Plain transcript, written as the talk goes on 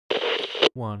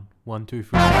One, one, two,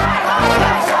 three.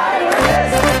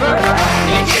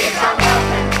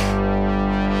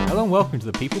 Hello and welcome to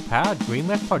the People-Powered Green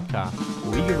Left podcast,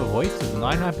 where we give a voice to the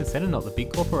 99% and not the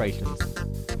big corporations.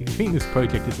 If you think this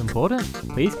project is important,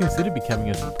 please consider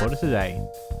becoming a supporter today.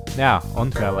 Now, on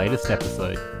to our latest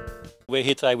episode. We're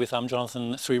here today with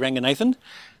Jonathan Sriranganathan,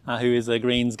 who is a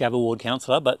Greens Gabba Ward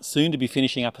councillor, but soon to be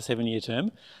finishing up a 7-year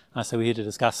term. So we're here to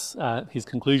discuss his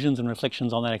conclusions and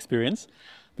reflections on that experience.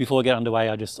 Before we get underway,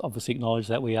 I just obviously acknowledge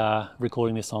that we are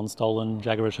recording this on stolen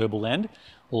Jagera Turrbal land.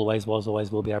 Always was, always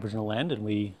will be Aboriginal land, and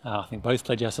we, I think, both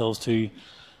pledge ourselves to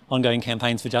ongoing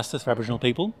campaigns for justice for Aboriginal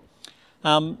people.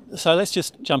 So let's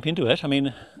just jump into it. I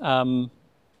mean,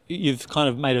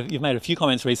 you've made a few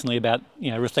comments recently about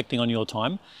reflecting on your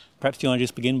time. Perhaps do you want to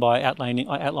just begin by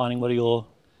outlining what are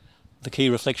the key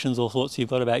reflections or thoughts you've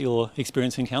got about your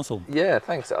experience in council? Yeah,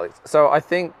 thanks, Alex. So I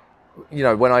think,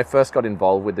 when I first got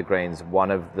involved with the Greens,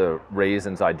 one of the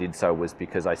reasons I did so was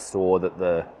because I saw that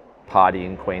the party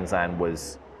in Queensland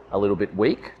was a little bit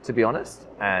weak, to be honest,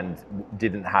 and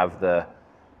didn't have the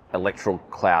electoral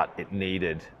clout it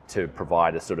needed to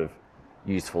provide a sort of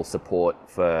useful support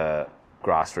for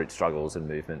grassroots struggles and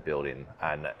movement building.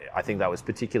 And I think that was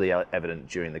particularly evident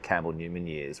during the Campbell-Newman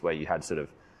years, where you had sort of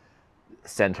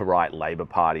centre-right Labor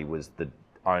Party was the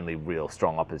only real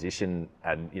strong opposition,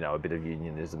 and a bit of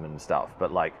unionism and stuff,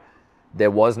 but there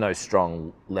was no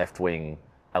strong left-wing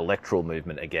electoral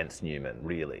movement against Newman,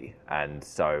 really. And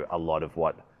so a lot of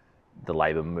what the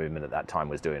Labor movement at that time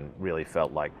was doing really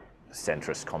felt like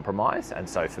centrist compromise. And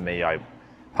so for me, I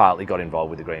partly got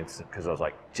involved with the Greens because I was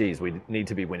like, geez, we need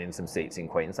to be winning some seats in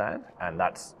Queensland, and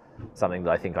that's something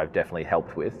that I think I've definitely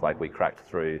helped with. We cracked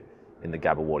through in the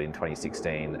Gabba Ward in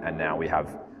 2016, and now we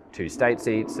have 2 state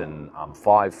seats and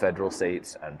 5 federal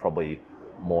seats, and probably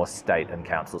more state and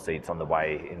council seats on the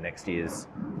way in next year's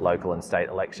local and state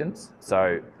elections.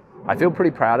 So I feel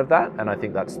pretty proud of that, and I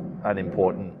think that's an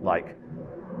important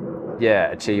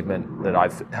achievement that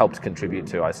I've helped contribute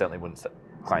to. I certainly wouldn't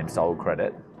claim sole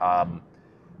credit.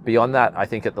 Beyond that, I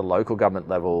think at the local government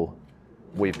level,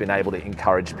 we've been able to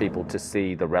encourage people to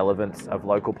see the relevance of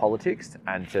local politics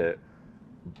and to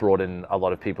broaden a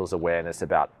lot of people's awareness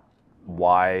about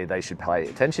why they should pay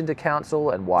attention to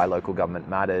council and why local government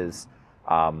matters.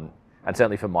 And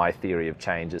certainly for my theory of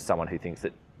change, as someone who thinks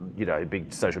that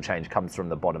big social change comes from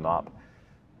the bottom up,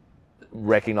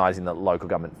 recognising that local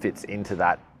government fits into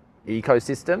that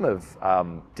ecosystem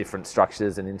of different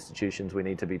structures and institutions we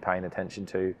need to be paying attention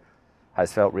to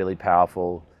has felt really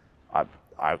powerful.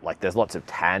 There's lots of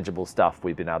tangible stuff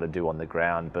we've been able to do on the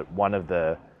ground, but one of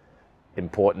the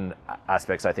important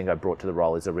aspects I think I brought to the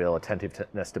role is a real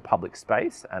attentiveness to public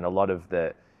space, and a lot of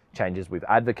the changes we've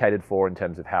advocated for in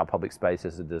terms of how public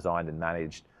spaces are designed and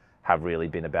managed have really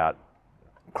been about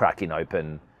cracking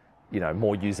open,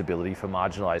 more usability for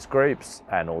marginalised groups,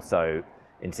 and also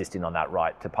insisting on that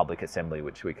right to public assembly,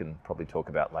 which we can probably talk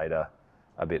about later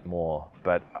a bit more.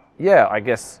 But yeah, I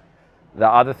guess the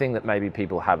other thing that maybe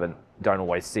people don't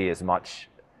always see as much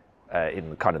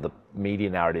in kind of the media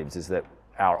narratives is that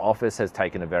our office has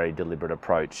taken a very deliberate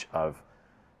approach of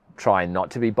trying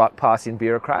not to be buck-passing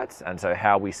bureaucrats, and so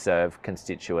how we serve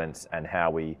constituents and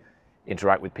how we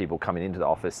interact with people coming into the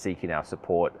office seeking our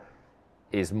support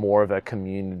is more of a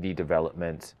community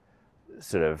development,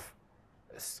 sort of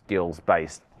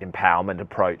skills-based empowerment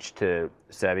approach to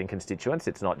serving constituents.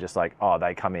 It's not just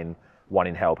they come in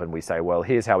wanting help and we say, well,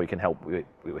 here's how we can help with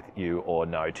you, or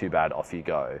no, too bad, off you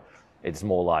go. It's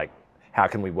more like, how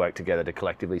can we work together to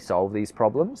collectively solve these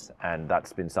problems? And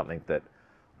that's been something that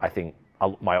I think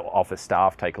my office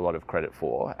staff take a lot of credit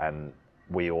for, and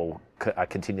we all are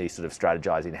continually sort of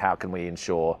strategizing how can we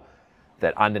ensure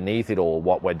that underneath it all,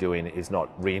 what we're doing is not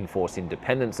reinforcing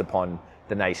dependence upon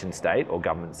the nation state or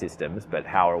government systems, but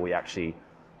how are we actually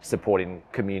supporting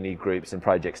community groups and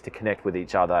projects to connect with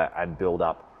each other and build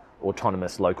up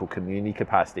autonomous local community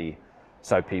capacity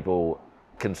so people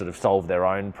can sort of solve their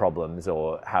own problems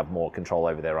or have more control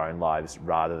over their own lives,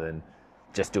 rather than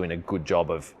just doing a good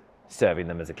job of serving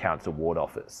them as a council ward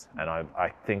office. And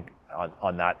I think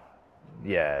on that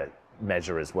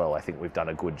measure as well, I think we've done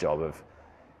a good job of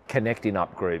connecting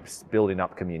up groups, building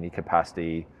up community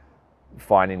capacity,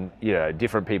 finding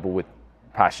different people with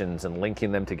passions and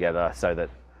linking them together so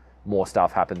that more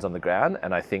stuff happens on the ground.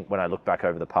 And I think when I look back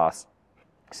over the past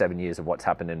 7 years of what's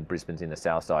happened in Brisbane's inner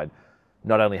south side,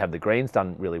 not only have the Greens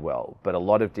done really well, but a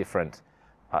lot of different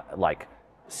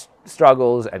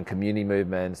struggles and community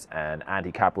movements and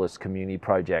anti-capitalist community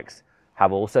projects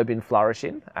have also been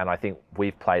flourishing. And I think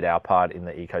we've played our part in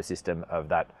the ecosystem of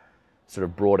that sort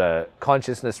of broader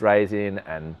consciousness raising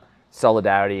and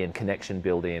solidarity and connection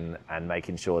building, and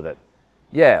making sure that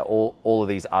yeah, all of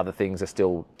these other things are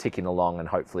still ticking along and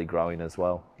hopefully growing as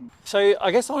well. So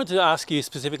I guess I wanted to ask you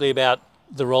specifically about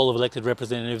the role of elected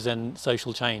representatives and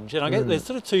social change. And I guess there's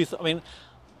sort of two,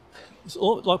 it's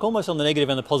like almost on the negative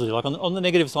and the positive. Like on the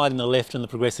negative side in the left and the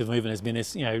progressive movement has been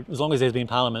this, as long as there's been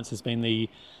parliaments, there's been the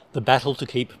battle to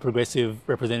keep progressive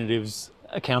representatives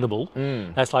accountable.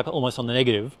 That's like almost on the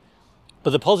negative.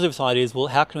 But the positive side is, well,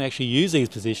 how can we actually use these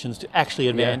positions to actually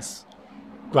advance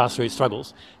grassroots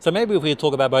struggles? So maybe if we could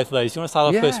talk about both of those. Do you want to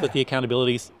start off first with the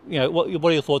accountabilities? What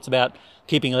are your thoughts about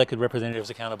keeping elected representatives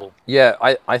accountable? Yeah,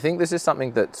 I think this is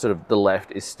something that sort of the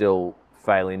left is still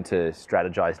failing to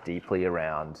strategize deeply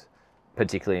around,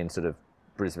 particularly in sort of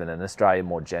Brisbane and Australia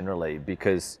more generally,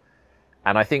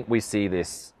 and I think we see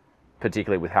this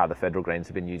particularly with how the federal Greens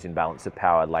have been using balance of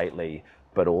power lately,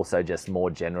 but also just more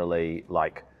generally,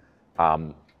 like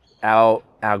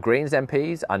our Greens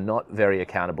MPs are not very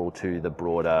accountable to the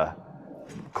broader,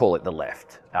 call it the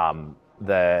left.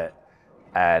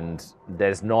 And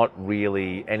there's not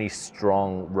really any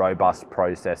strong, robust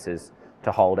processes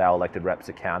to hold our elected reps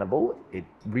accountable. It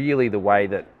really, the way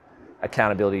that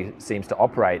accountability seems to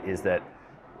operate is that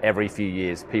every few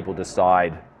years people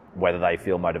decide whether they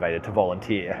feel motivated to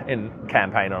volunteer and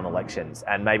campaign on elections.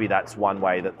 And maybe that's one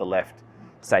way that the left,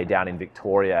 say down in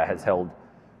Victoria, has held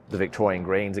the Victorian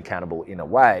Greens accountable in a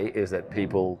way, is that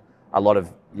a lot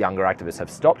of younger activists have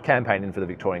stopped campaigning for the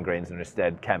Victorian Greens and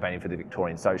instead campaigning for the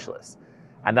Victorian Socialists.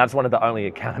 And that's one of the only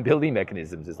accountability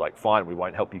mechanisms, is like, fine, we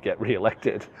won't help you get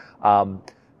re-elected.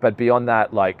 But beyond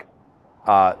that,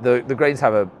 the Greens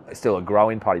have still a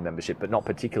growing party membership, but not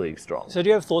particularly strong. So do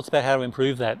you have thoughts about how to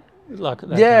improve that?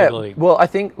 Accountability? Well, I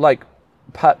think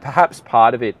perhaps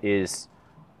part of it is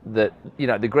that,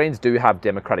 the Greens do have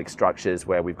democratic structures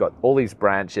where we've got all these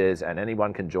branches and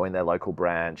anyone can join their local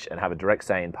branch and have a direct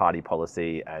say in party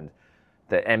policy, and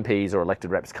the MPs or elected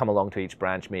reps come along to each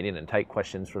branch meeting and take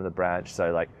questions from the branch.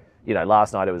 So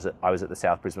last night I was at the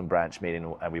South Brisbane branch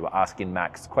meeting and we were asking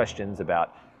Max questions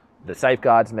about the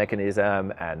safeguards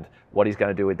mechanism and what he's going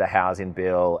to do with the housing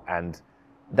bill, and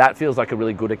that feels like a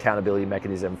really good accountability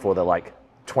mechanism for the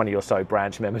 20 or so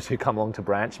branch members who come along to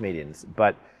branch meetings.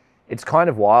 But it's kind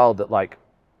of wild that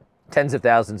tens of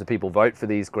thousands of people vote for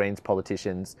these Greens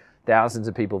politicians, thousands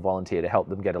of people volunteer to help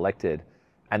them get elected,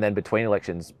 and then between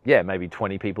elections, maybe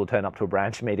 20 people turn up to a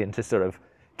branch meeting to sort of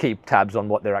keep tabs on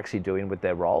what they're actually doing with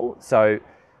their role. So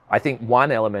I think one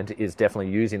element is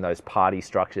definitely using those party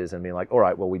structures and being like, all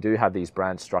right, well, we do have these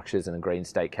branch structures in a Green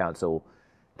State Council.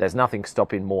 There's nothing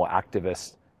stopping more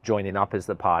activists joining up as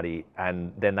the party,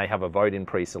 and then they have a vote in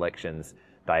pre-selections.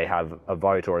 They have a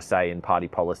vote or a say in party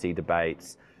policy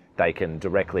debates. They can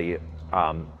directly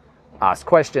ask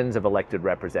questions of elected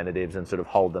representatives and sort of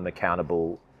hold them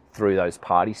accountable through those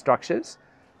party structures.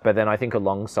 But then I think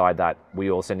alongside that,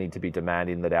 we also need to be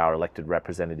demanding that our elected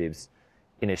representatives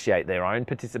initiate their own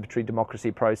participatory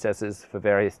democracy processes for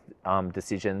various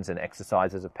decisions and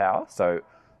exercises of power. So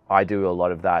I do a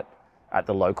lot of that at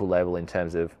the local level in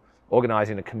terms of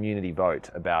organising a community vote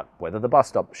about whether the bus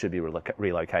stop should be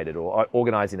relocated, or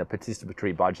organising a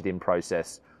participatory budgeting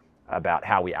process about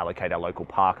how we allocate our local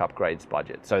park upgrades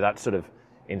budget. So that's sort of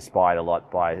inspired a lot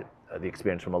by the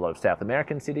experience from a lot of South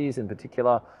American cities in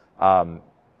particular. And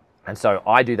so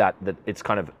I do that it's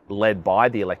kind of led by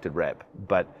the elected rep,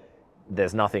 but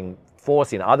there's nothing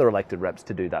forcing other elected reps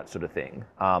to do that sort of thing.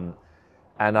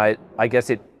 And I guess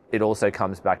it also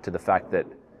comes back to the fact that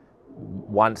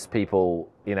once people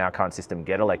in our current system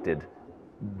get elected,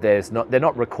 they're not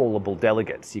recallable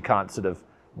delegates. You can't sort of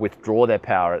withdraw their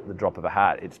power at the drop of a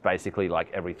hat. It's basically like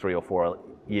every 3 or 4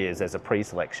 years there's a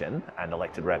pre-selection, and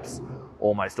elected reps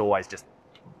almost always just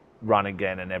run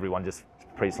again and everyone just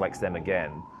pre-selects them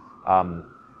again.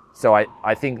 So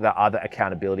I think the other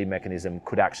accountability mechanism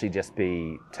could actually just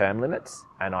be term limits,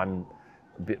 and I'm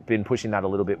been pushing that a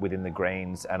little bit within the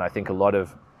Greens, and I think a lot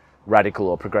of radical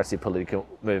or progressive political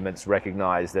movements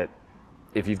recognise that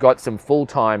if you've got some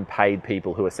full-time paid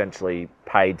people who are essentially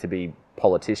paid to be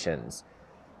politicians,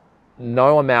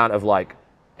 no amount of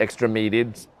extra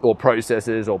meetings or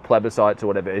processes or plebiscites or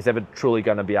whatever is ever truly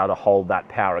going to be able to hold that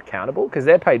power accountable, because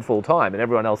they're paid full-time and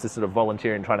everyone else is sort of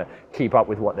volunteering, trying to keep up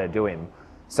with what they're doing.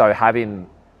 So having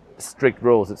strict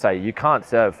rules that say you can't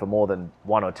serve for more than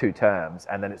 1 or 2 terms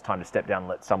and then it's time to step down and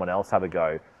let someone else have a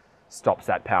go stops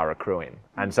that power accruing.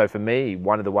 And so for me,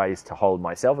 one of the ways to hold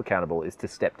myself accountable is to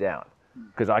step down,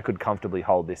 because I could comfortably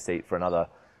hold this seat for another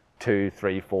 2,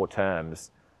 3, 4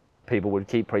 terms. People would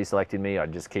keep pre-selecting me,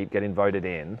 I'd just keep getting voted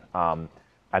in, and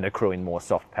accruing more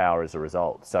soft power as a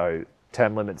result. So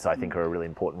term limits, I think, are a really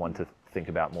important one to think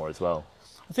about more as well.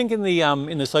 I think in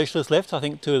the socialist left, I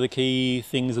think 2 of the key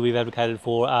things that we've advocated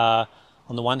for are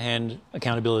on the one hand,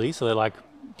 accountability, so they're like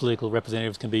political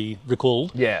representatives can be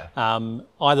recalled,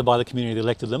 either by the community that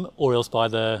elected them or else by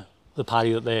the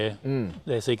party that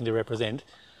they're seeking to represent.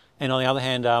 And on the other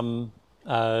hand,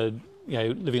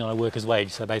 living on a worker's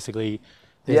wage. So basically,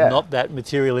 there's not that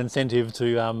material incentive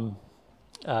to,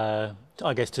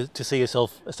 I guess, to see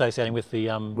yourself associating with the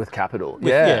with capital.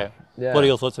 What are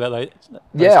your thoughts about those?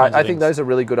 I think those are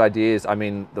really good ideas. I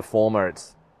mean, the former,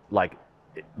 it's like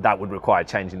that would require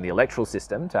changing the electoral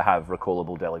system to have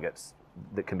recallable delegates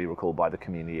that can be recalled by the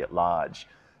community at large.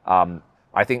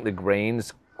 I think the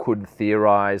Greens could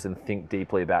theorise and think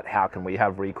deeply about how can we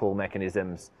have recall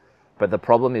mechanisms, but the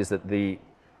problem is that the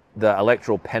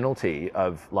electoral penalty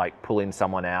of like pulling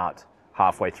someone out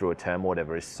halfway through a term or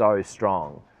whatever is so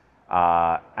strong.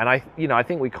 And I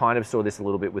think we kind of saw this a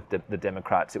little bit with the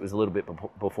Democrats. It was a little bit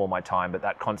before my time, but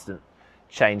that constant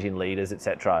change in leaders,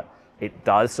 etc., it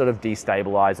does sort of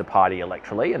destabilise a party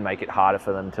electorally and make it harder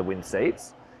for them to win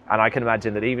seats. And I can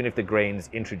imagine that even if the Greens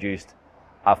introduced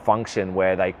a function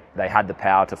where they had the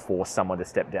power to force someone to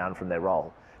step down from their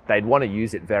role, they'd want to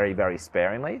use it very, very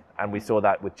sparingly. And we saw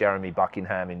that with Jeremy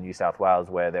Buckingham in New South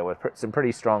Wales, where there were some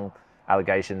pretty strong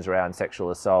allegations around sexual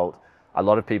assault. A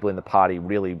lot of people in the party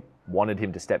really wanted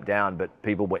him to step down, but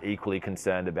people were equally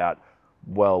concerned about,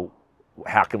 well,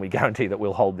 how can we guarantee that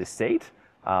we'll hold this seat?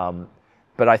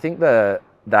 But I think that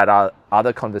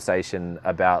other conversation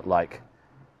about like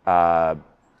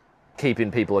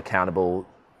keeping people accountable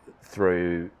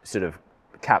through sort of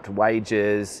capped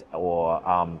wages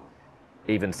or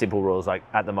even simple rules, like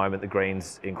at the moment the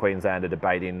Greens in Queensland are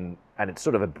debating, and it's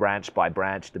sort of a branch by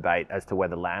branch debate as to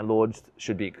whether landlords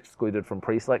should be excluded from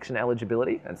pre-selection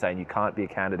eligibility and saying you can't be a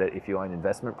candidate if you own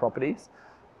investment properties.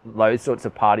 Those sorts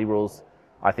of party rules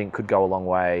I think could go a long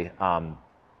way.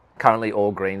 Currently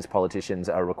all Greens politicians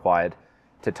are required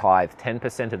to tithe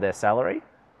 10% of their salary.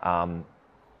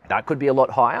 That could be a lot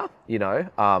higher, you know.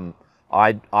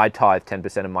 I tithe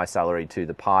 10% of my salary to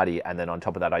the party, and then on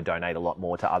top of that I donate a lot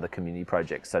more to other community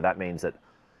projects. So that means that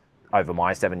over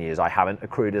my 7 years I haven't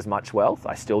accrued as much wealth.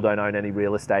 I still don't own any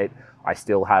real estate. I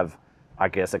still have, I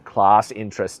guess, a class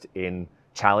interest in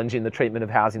challenging the treatment of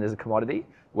housing as a commodity.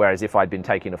 Whereas if I'd been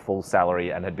taking a full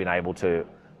salary and had been able to,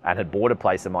 and had bought a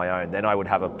place of my own, then I would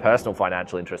have a personal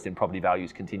financial interest in property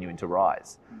values continuing to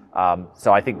rise.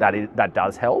 So I think that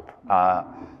does help.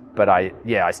 But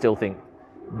I still think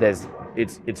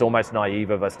it's almost naive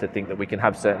of us to think that we can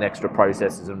have certain extra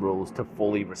processes and rules to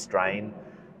fully restrain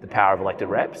the power of elected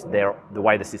reps. The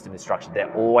way the system is structured,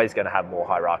 they're always going to have more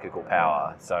hierarchical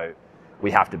power. So we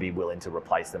have to be willing to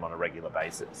replace them on a regular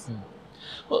basis.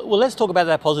 Well, let's talk about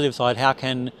that positive side. How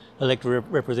can elected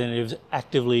representatives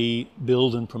actively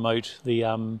build and promote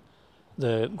the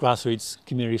grassroots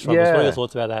community struggles? What are your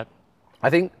thoughts about that? I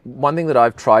think one thing that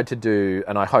I've tried to do,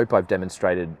 and I hope I've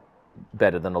demonstrated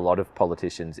better than a lot of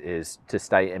politicians, is to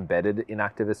stay embedded in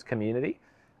activist community.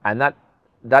 And that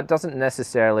doesn't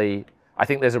necessarily, I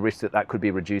think there's a risk that could be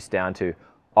reduced down to,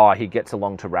 he gets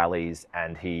along to rallies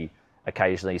and he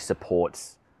occasionally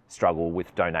supports struggle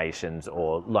with donations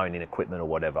or loaning equipment or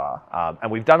whatever.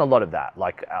 And we've done a lot of that.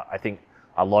 Like I think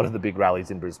a lot of the big rallies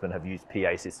in Brisbane have used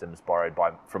PA systems borrowed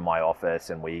from my office,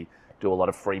 and we do a lot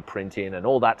of free printing and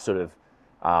all that sort of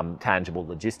tangible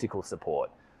logistical support.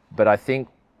 But I think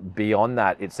beyond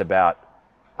that, it's about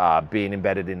being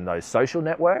embedded in those social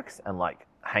networks and like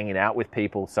hanging out with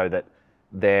people so that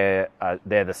they're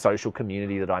the social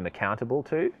community that I'm accountable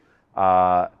to.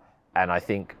 And I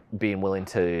think being willing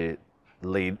to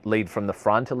lead from the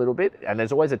front a little bit. And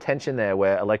there's always a tension there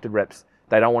where elected reps,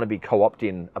 they don't want to be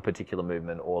co-opting a particular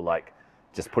movement or like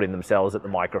just putting themselves at the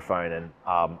microphone.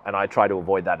 And I try to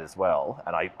avoid that as well.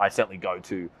 And I certainly go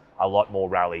to a lot more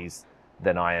rallies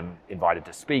than I am invited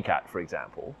to speak at, for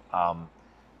example.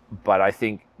 But I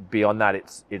think beyond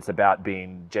that, it's about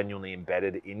being genuinely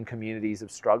embedded in communities of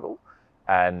struggle.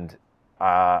 And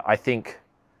I think,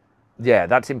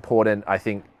 that's important. I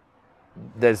think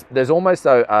there's almost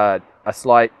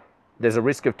there's a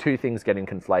risk of two things getting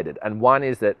conflated. And one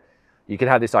is that you can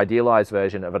have this idealized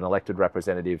version of an elected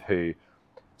representative who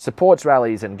supports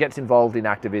rallies and gets involved in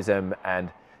activism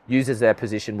and uses their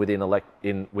position within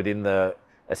the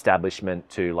establishment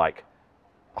to like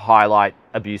highlight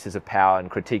abuses of power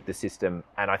and critique the system.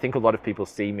 And I think a lot of people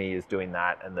see me as doing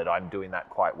that and that I'm doing that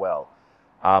quite well.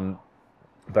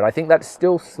 But I think that's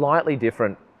still slightly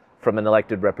different from an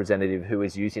elected representative who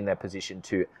is using their position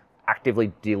to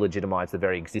actively delegitimize the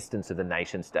very existence of the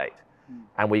nation state.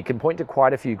 And we can point to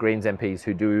quite a few Greens MPs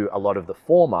who do a lot of the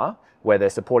former, where they're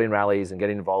supporting rallies and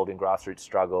getting involved in grassroots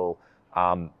struggle.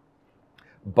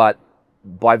 But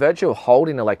by virtue of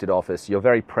holding elected office, your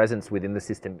very presence within the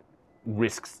system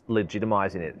risks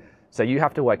legitimising it. So you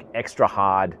have to work extra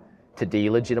hard to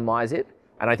delegitimise it.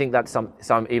 And I think that's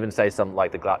some even say some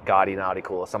like the Guardian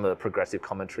article or some of the progressive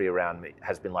commentary around me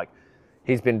has been like,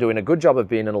 he's been doing a good job of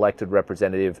being an elected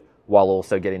representative while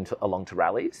also getting along to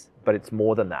rallies. But it's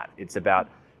more than that. It's about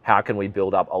how can we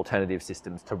build up alternative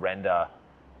systems to render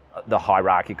the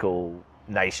hierarchical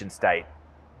nation state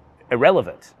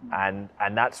irrelevant. And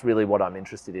that's really what I'm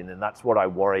interested in. And that's what I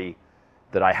worry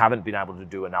that I haven't been able to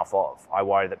do enough of. I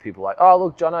worry that people are like, oh,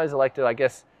 look, Jono's elected, I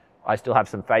guess I still have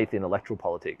some faith in electoral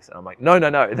politics. And I'm like,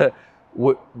 no.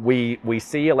 We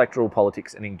see electoral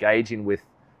politics and engaging with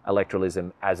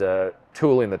electoralism as a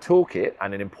tool in the toolkit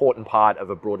and an important part of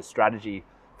a broader strategy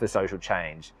for social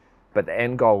change. But the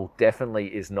end goal definitely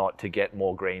is not to get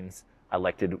more Greens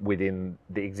elected within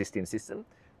the existing system.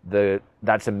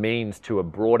 That's a means to a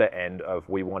broader end of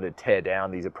we want to tear down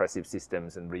these oppressive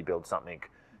systems and rebuild something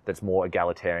that's more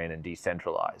egalitarian and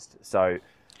decentralized. So,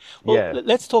 well,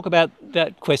 let's talk about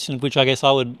that question, which I guess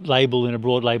I would label in a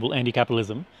broad label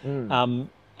anti-capitalism.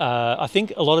 I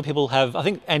think a lot of people have,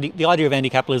 the idea of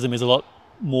anti-capitalism is a lot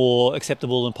more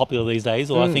acceptable and popular these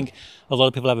days, or I think a lot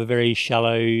of people have a very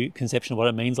shallow conception of what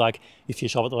it means. Like if you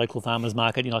shop at the local farmers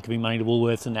market, you're not giving money to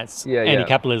Woolworths, and that's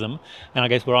anti-capitalism. And I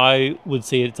guess where I would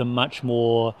see it's a much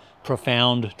more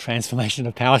profound transformation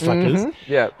of power structures.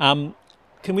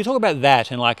 Can we talk about that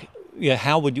and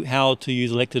how to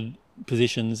use elected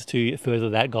positions to further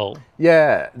that goal?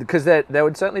 Yeah, because there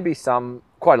would certainly be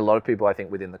quite a lot of people, I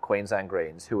think, within the Queensland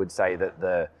Greens who would say that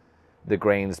the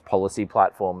Greens policy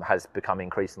platform has become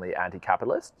increasingly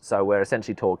anti-capitalist. So we're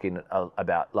essentially talking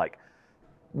about like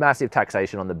massive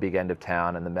taxation on the big end of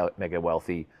town and the mega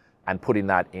wealthy, and putting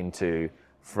that into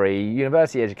free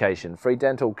university education, free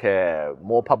dental care,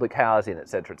 more public housing, et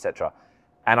cetera, et cetera.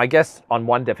 And I guess on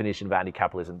one definition of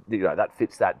anti-capitalism, that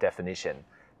fits that definition.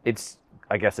 It's,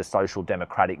 I guess, a social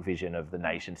democratic vision of the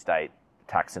nation state,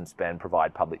 tax and spend,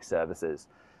 provide public services.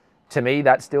 To me,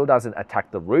 that still doesn't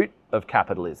attack the root of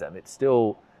capitalism. It's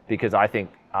still, because I think,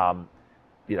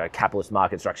 capitalist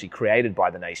markets are actually created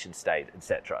by the nation state, et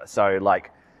cetera. So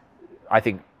I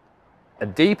think a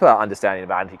deeper understanding of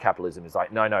anti-capitalism is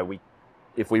like,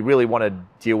 if we really want to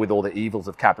deal with all the evils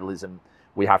of capitalism,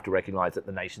 we have to recognize that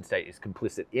the nation state is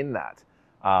complicit in that.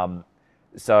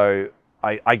 So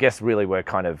I guess really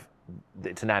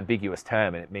it's an ambiguous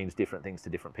term and it means different things to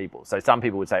different people. So some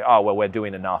people would say, oh, well, we're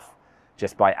doing enough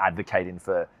just by advocating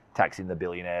for taxing the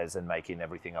billionaires and making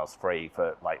everything else free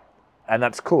and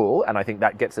that's cool. And I think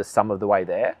that gets us some of the way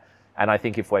there. And I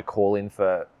think if we're calling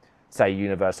for, say,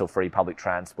 universal free public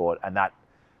transport, and that,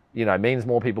 means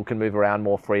more people can move around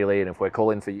more freely. And if we're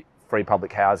calling for free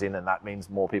public housing, and that means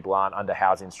more people aren't under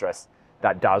housing stress,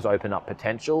 that does open up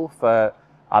potential for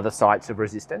other sites of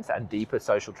resistance and deeper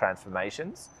social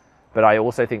transformations. But I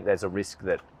also think there's a risk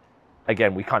that,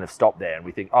 again, we kind of stop there and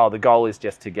we think, the goal is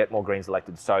just to get more Greens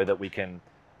elected so that we can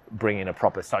bring in a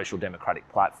proper social democratic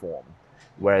platform.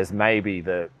 Whereas maybe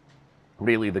the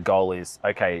goal is,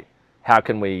 okay, how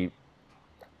can we,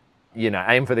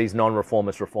 aim for these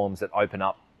non-reformist reforms that open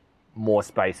up more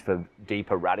space for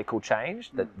deeper radical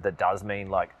change that does mean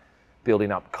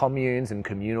building up communes and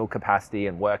communal capacity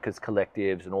and workers'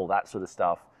 collectives and all that sort of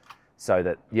stuff, so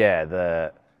that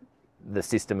the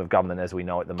system of government as we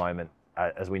know it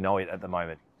at the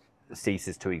moment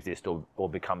ceases to exist or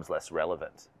becomes less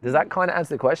relevant. Does that kind of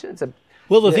answer the question? The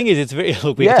thing is, it's very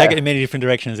we can take it in many different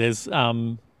directions. There's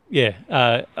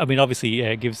obviously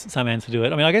it gives some answer to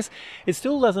it. I guess it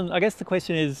still doesn't. I guess the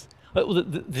question is,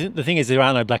 the thing is, there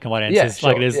are no black and white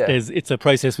answers. It's a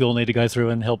process we all need to go through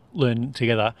and help learn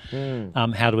together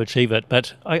how to achieve it.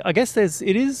 But I guess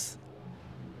it is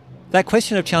that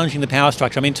question of challenging the power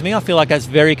structure. To me, I feel like that's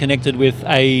very connected with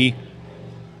put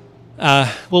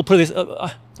it this.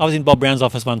 I was in Bob Brown's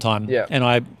office one time, and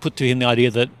I put to him the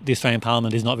idea that the Australian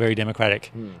Parliament is not very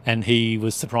democratic, and he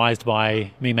was surprised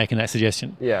by me making that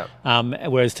suggestion.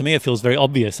 Whereas to me, it feels very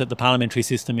obvious that the parliamentary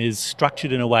system is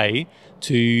structured in a way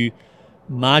to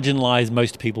marginalise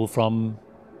most people from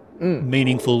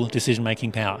meaningful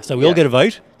decision-making power. So we all get a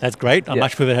vote. That's great. I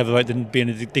much prefer to have a vote than be in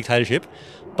a dictatorship.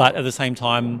 But at the same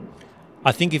time,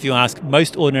 I think if you ask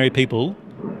most ordinary people,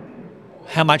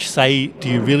 how much say do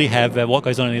you really have about what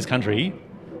goes on in this country?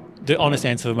 The honest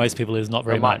answer for most people is not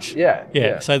very much.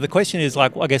 So the question is, I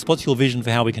guess, what's your vision for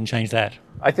how we can change that?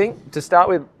 I think to start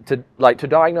with, to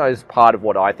diagnose part of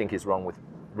what I think is wrong with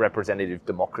representative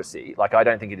democracy, I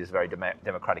don't think it is very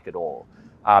democratic at all.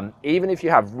 Even if you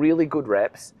have really good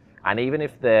reps, and even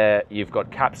if you've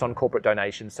got caps on corporate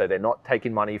donations, so they're not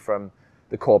taking money from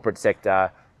the corporate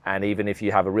sector, and even if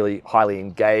you have a really highly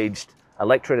engaged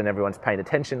electorate and everyone's paying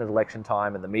attention at election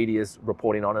time and the media's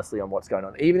reporting honestly on what's going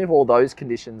on, even if all those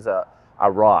conditions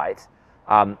are right,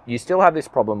 you still have this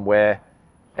problem where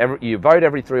you vote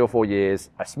every 3 or 4 years,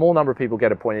 a small number of people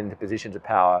get appointed into positions of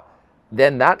power,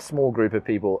 then that small group of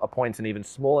people appoints an even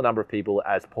smaller number of people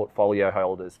as portfolio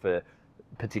holders for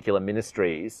particular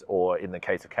ministries, or in the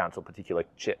case of council, particular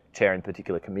chairing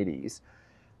particular committees.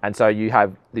 And so you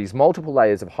have these multiple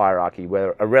layers of hierarchy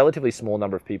where a relatively small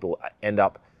number of people end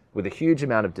up with a huge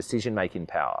amount of decision-making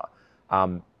power.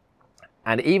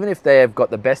 And even if they've got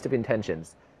the best of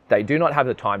intentions, they do not have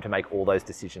the time to make all those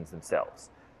decisions themselves.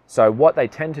 So what they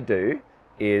tend to do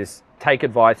is take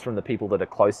advice from the people that are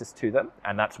closest to them,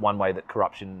 and that's one way that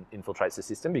corruption infiltrates the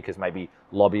system, because maybe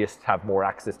lobbyists have more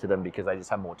access to them because they just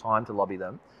have more time to lobby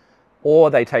them. Or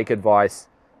they take advice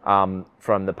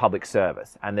from the public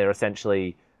service, and they're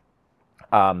essentially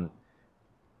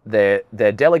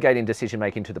they're delegating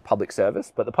decision-making to the public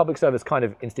service, but the public service kind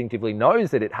of instinctively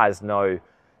knows that it has no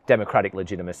democratic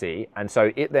legitimacy, and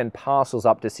so it then parcels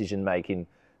up decision-making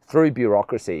through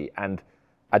bureaucracy, and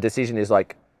a decision is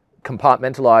like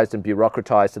compartmentalized and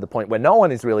bureaucratized to the point where no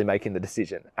one is really making the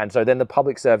decision. And so then the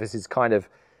public service is kind of,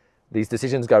 these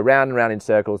decisions go round and round in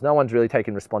circles, no one's really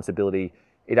taking responsibility.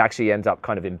 It actually ends up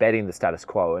kind of embedding the status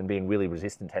quo and being really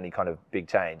resistant to any kind of big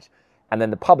change. And then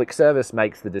the public service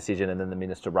makes the decision, and then the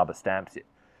minister rubber stamps it.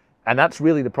 And that's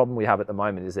really the problem we have at the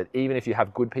moment, is that even if you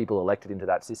have good people elected into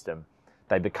that system,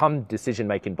 they become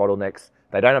decision-making bottlenecks.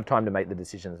 They don't have time to make the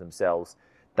decisions themselves.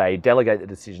 They delegate the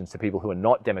decisions to people who are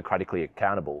not democratically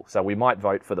accountable. So we might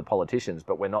vote for the politicians,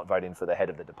 but we're not voting for the head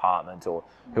of the department or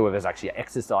whoever's actually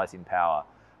exercising power.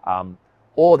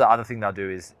 Or the other thing they'll do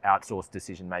is outsource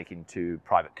decision-making to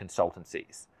private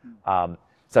consultancies.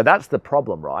 So that's the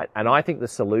problem, right? And I think the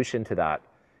solution to that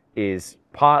is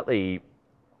partly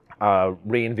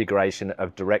reinvigoration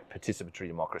of direct participatory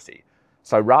democracy.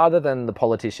 So rather than the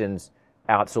politicians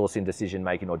outsourcing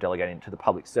decision-making or delegating it to the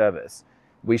public service,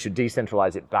 we should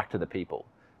decentralize it back to the people.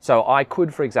 So I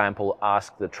could, for example,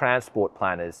 ask the transport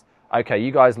planners, okay,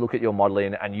 you guys look at your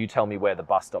modeling and you tell me where the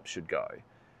bus stop should go.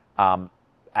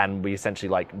 And we essentially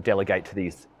like delegate to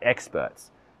these experts.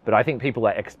 But I think people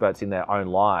are experts in their own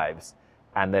lives,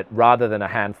 and that rather than a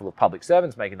handful of public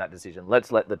servants making that decision,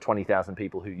 let's let the 20,000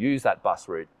 people who use that bus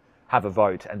route have a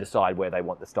vote and decide where they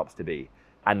want the stops to be.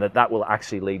 And that will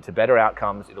actually lead to better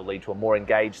outcomes. It'll lead to a more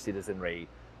engaged citizenry.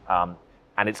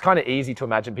 And it's kind of easy to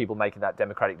imagine people making that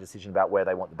democratic decision about where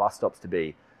they want the bus stops to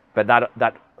be. But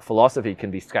that philosophy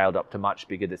can be scaled up to much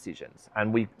bigger decisions.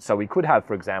 And we could have,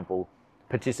 for example,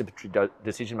 participatory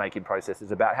decision-making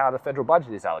processes about how the federal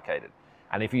budget is allocated.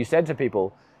 And if you said to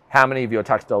people, how many of your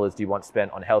tax dollars do you want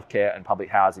spent on healthcare and public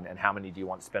housing, and how many do you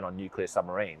want spent on nuclear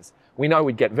submarines? We know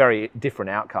we'd get very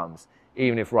different outcomes,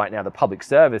 even if right now the public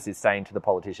service is saying to the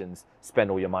politicians,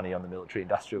 spend all your money on the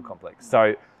military-industrial complex.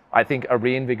 So I think a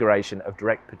reinvigoration of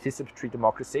direct participatory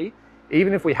democracy,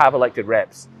 even if we have elected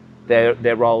reps,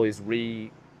 their role is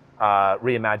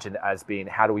reimagined as being,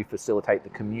 how do we facilitate the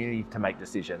community to make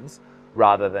decisions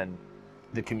rather than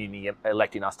the community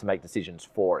electing us to make decisions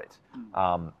for it.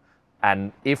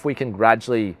 And if we can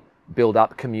gradually build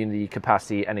up community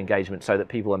capacity and engagement so that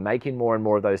people are making more and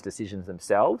more of those decisions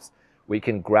themselves, we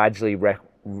can gradually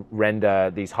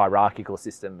render these hierarchical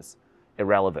systems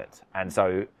irrelevant. And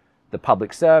so the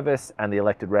public service and the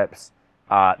elected reps,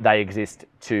 they exist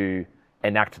to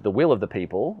enact the will of the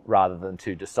people rather than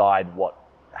to decide what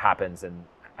happens and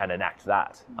enact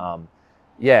that.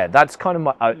 That's kind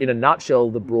of, in a nutshell,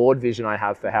 the broad vision I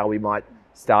have for how we might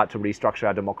start to restructure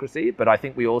our democracy. But I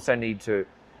think we also need to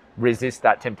resist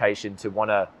that temptation to want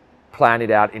to plan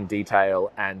it out in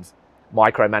detail and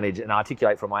micromanage and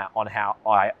articulate from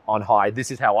on high,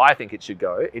 this is how I think it should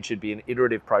go. It should be an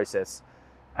iterative process,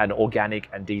 and organic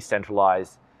and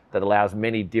decentralized, that allows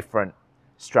many different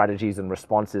strategies and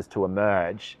responses to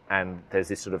emerge. And there's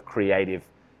this sort of creative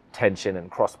tension and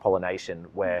cross-pollination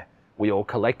where we all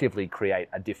collectively create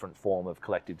a different form of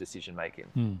collective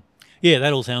decision-making. Yeah,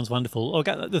 that all sounds wonderful.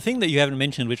 Okay, the thing that you haven't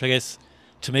mentioned, which I guess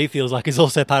to me feels like is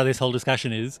also part of this whole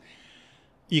discussion, is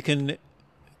you can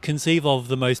conceive of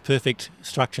the most perfect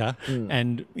structure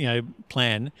and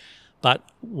plan, but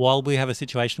while we have a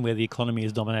situation where the economy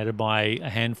is dominated by a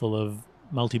handful of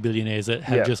multi-billionaires that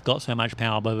have just got so much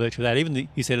power by virtue of that,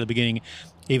 you said at the beginning,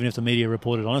 even if the media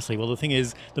reported honestly, well, the thing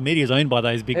is, the media is owned by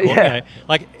those big,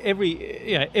 like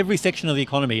every section of the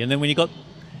economy. And then when you got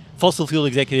fossil fuel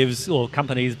executives or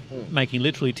companies making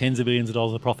literally tens of billions of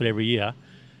dollars of profit every year,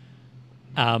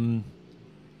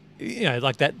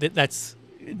 like that's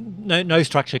no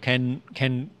structure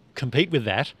can compete with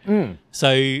that.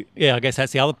 So yeah, I guess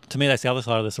that's the other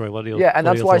side of the story. What are your and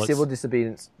that's why thoughts? civil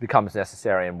disobedience becomes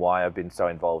necessary, and why I've been so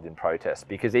involved in protests.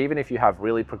 Because even if you have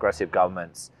really progressive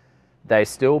governments, they're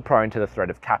still prone to the threat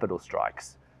of capital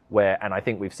strikes. And I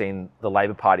think we've seen the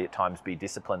Labor Party at times be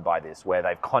disciplined by this, where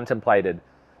they've contemplated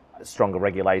stronger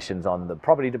regulations on the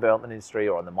property development industry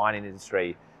or on the mining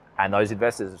industry. And those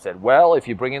investors have said, well, if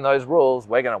you bring in those rules,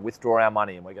 we're going to withdraw our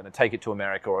money and we're going to take it to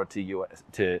America or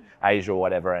to Asia or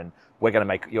whatever. And we're going to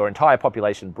make your entire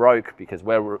population broke because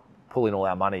we're pulling all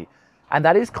our money. And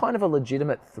that is kind of a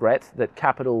legitimate threat that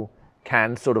capital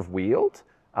can sort of wield.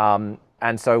 And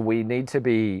so we need to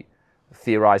be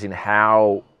theorizing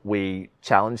how we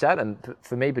challenge that. And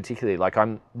for me particularly, like,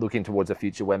 I'm looking towards a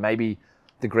future where maybe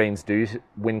the Greens do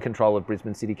win control of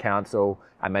Brisbane City Council,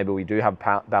 and maybe we do have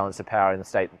balance of power in the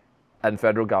state and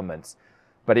federal governments.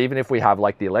 But even if we have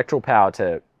like the electoral power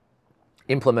to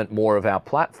implement more of our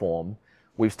platform,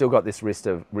 we've still got this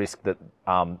risk that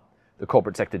the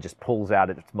corporate sector just pulls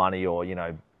out its money, or, you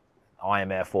know,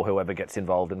 IMF or whoever gets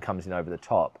involved and comes in over the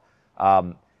top.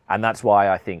 And that's why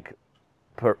I think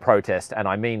protest, and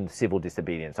I mean civil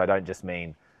disobedience, I don't just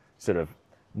mean sort of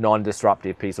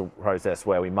non-disruptive peaceful process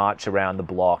where we march around the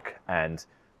block and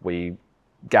we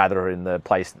gather in the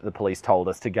place that the police told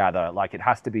us to gather. Like, it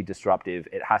has to be disruptive.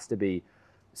 It has to be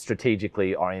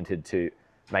strategically oriented to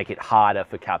make it harder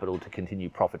for capital to continue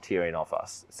profiteering off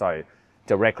us. So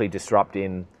directly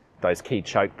disrupting those key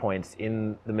choke points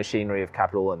in the machinery of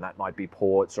capital, and that might be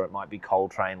ports, or it might be coal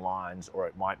train lines, or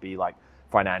it might be like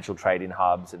financial trading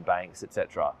hubs and banks,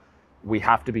 etc. We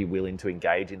have to be willing to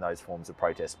engage in those forms of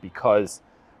protest, because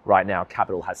right now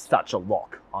capital has such a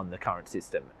lock on the current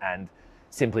system, and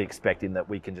simply expecting that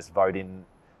we can just vote in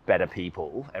better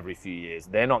people every few years,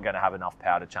 they're not going to have enough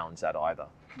power to challenge that either.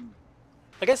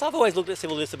 I guess I've always looked at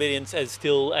civil disobedience as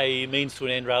still a means to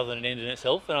an end rather than an end in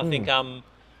itself, and I think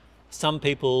some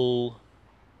people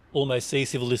almost see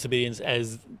civil disobedience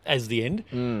as the end.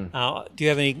 Do you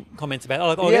have any comments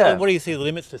about what do you see the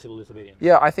limits to civil disobedience?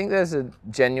 Yeah, I think there's a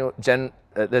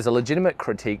there's a legitimate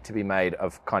critique to be made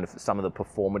of kind of some of the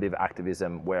performative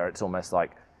activism, where it's almost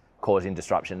like causing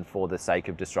disruption for the sake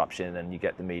of disruption, and you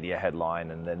get the media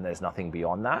headline and then there's nothing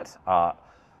beyond that.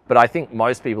 But I think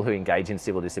most people who engage in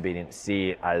civil disobedience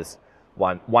see it as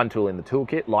one tool in the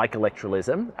toolkit, like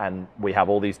electoralism, and we have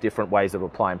all these different ways of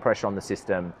applying pressure on the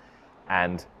system.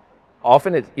 And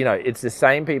often it's the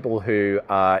same people who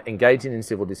are engaging in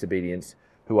civil disobedience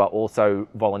who are also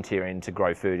volunteering to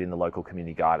grow food in the local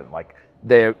community garden. Like,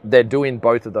 they're doing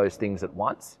both of those things at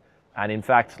once. And in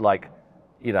fact, like,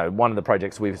 you know, one of the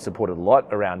projects we've supported a lot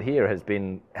around here has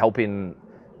been helping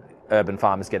urban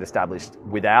farmers get established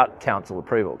without council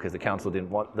approval, because the council didn't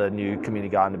want the new community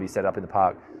garden to be set up in the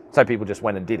park. So people just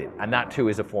went and did it. And that too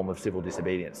is a form of civil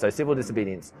disobedience. So civil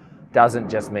disobedience doesn't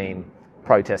just mean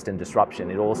protest and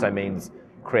disruption. It also means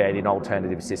creating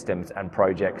alternative systems and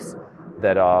projects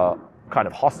that are kind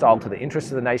of hostile to the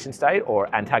interests of the nation state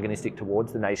or antagonistic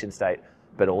towards the nation state,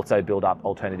 but also build up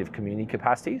alternative community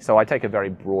capacity. So I take a very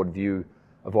broad view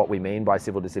of what we mean by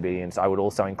civil disobedience. I would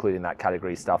also include in that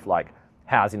category stuff like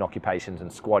housing occupations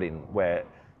and squatting, where,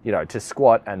 you know, to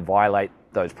squat and violate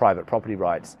those private property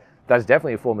rights, that's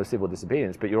definitely a form of civil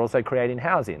disobedience, but you're also creating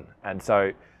housing. And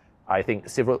so I think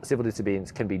civil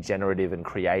disobedience can be generative and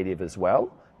creative as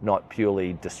well, not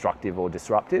purely destructive or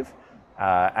disruptive.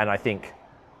 And I think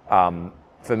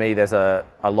for me, there's a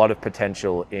lot of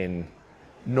potential in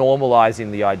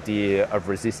normalizing the idea of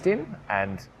resisting.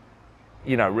 And,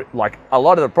 you know, like, a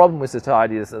lot of the problem with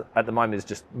society is at the moment is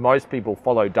just most people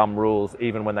follow dumb rules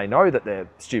even when they know that they're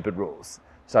stupid rules.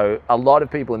 So a lot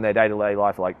of people in their day-to-day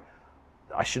life are like,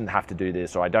 I shouldn't have to do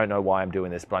this, or I don't know why I'm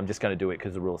doing this, but I'm just going to do it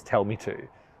because the rules tell me to.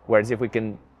 Whereas if we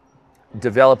can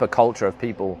develop a culture of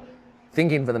people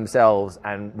thinking for themselves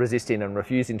and resisting and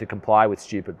refusing to comply with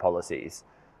stupid policies,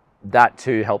 that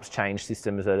too helps change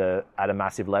systems at a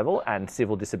massive level. And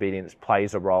civil disobedience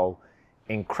plays a role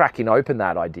in cracking open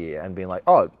that idea and being like,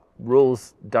 oh,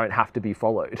 rules don't have to be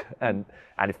followed. And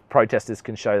if protesters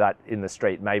can show that in the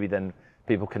street, maybe then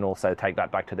people can also take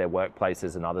that back to their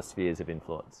workplaces and other spheres of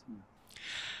influence.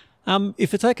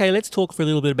 If it's okay, let's talk for a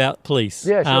little bit about police.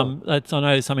 Yeah, sure. That's, I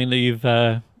know, something that you've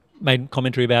made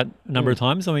commentary about a number of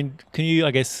times. I mean, can you,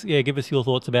 I guess, give us your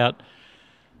thoughts about,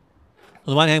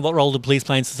 on the one hand, what role do police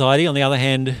play in society? On the other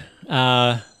hand,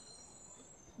 how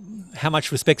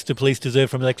much respect do police deserve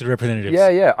from elected representatives?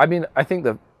 Yeah. I mean, I think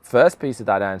the first piece of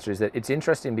that answer is that it's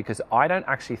interesting because I don't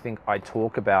actually think I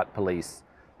talk about police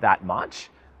that much,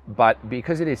 but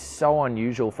because it is so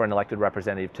unusual for an elected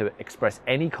representative to express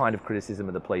any kind of criticism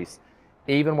of the police,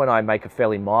 even when I make a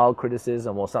fairly mild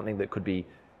criticism or something that could be,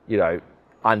 you know,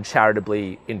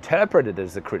 uncharitably interpreted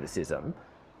as a criticism,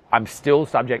 I'm still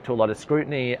subject to a lot of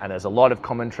scrutiny, and there's a lot of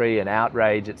commentary and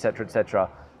outrage, etc., etc.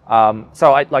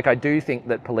 So I do think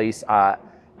that police are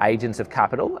agents of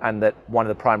capital, and that one of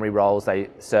the primary roles they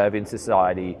serve in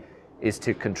society is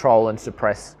to control and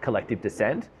suppress collective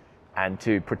dissent and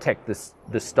to protect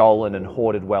the stolen and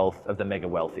hoarded wealth of the mega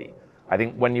wealthy. I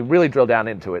think when you really drill down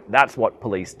into it, that's what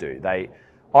police do. They,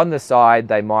 on the side,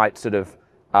 they might sort of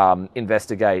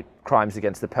investigate crimes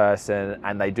against the person,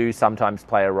 and they do sometimes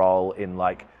play a role in,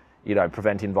 like, you know,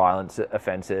 preventing violence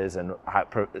offences and,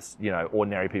 you know,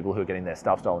 ordinary people who are getting their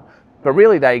stuff stolen. But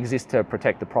really they exist to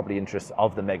protect the property interests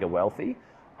of the mega wealthy.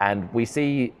 And we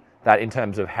see that in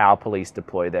terms of how police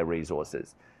deploy their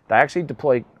resources. They actually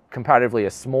deploy comparatively a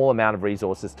small amount of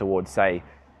resources towards, say,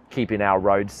 keeping our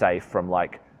roads safe from,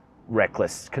 like,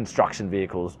 reckless construction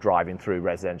vehicles driving through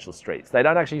residential streets. They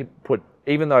don't actually put,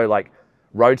 even though, like,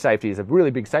 road safety is a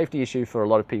really big safety issue for a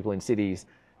lot of people in cities,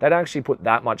 they don't actually put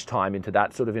that much time into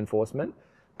that sort of enforcement.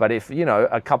 But if, you know,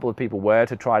 a couple of people were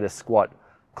to try to squat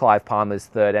Clive Palmer's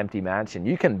third empty mansion,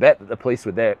 you can bet that the police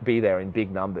would be there in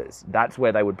big numbers. That's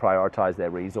where they would prioritise their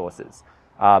resources.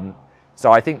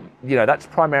 So I think, you know, that's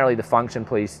primarily the function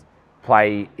police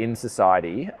play in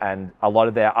society, and a lot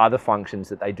of their other functions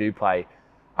that they do play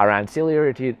are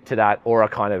ancillary to that, or are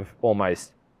kind of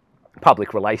almost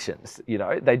public relations. You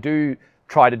know, they do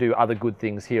try to do other good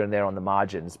things here and there on the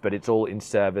margins, but it's all in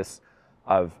service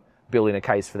of building a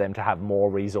case for them to have more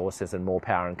resources and more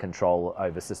power and control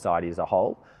over society as a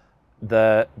whole.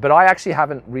 But I actually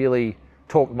haven't really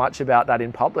talked much about that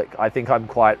in public. I think I'm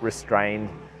quite restrained,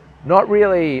 not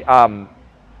really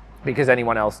because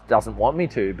anyone else doesn't want me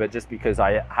to, but just because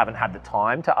I haven't had the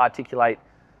time to articulate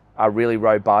a really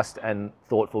robust and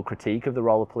thoughtful critique of the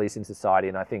role of police in society.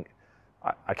 And I think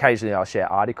occasionally I'll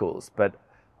share articles, but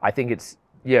I think it's,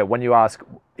 yeah, when you ask,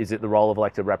 is it the role of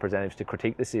elected representatives to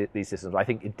critique these systems? I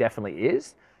think it definitely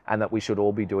is, and that we should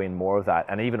all be doing more of that.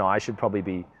 And even I should probably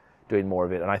be doing more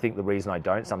of it. And I think the reason I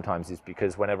don't sometimes is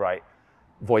because whenever I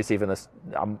voice even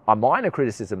a minor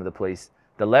criticism of the police,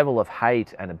 the level of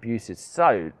hate and abuse is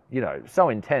so, you know, so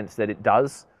intense that it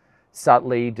does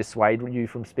subtly dissuade you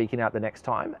from speaking out the next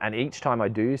time. And each time I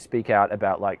do speak out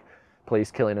about, like, police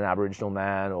killing an Aboriginal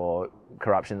man or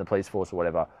corruption in the police force or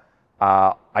whatever,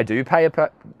 I do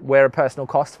wear a personal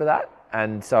cost for that.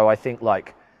 And so I think,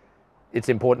 like, it's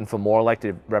important for more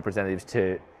elected representatives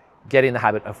to get in the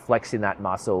habit of flexing that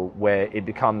muscle, where it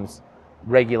becomes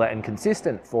regular and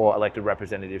consistent for elected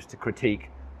representatives to critique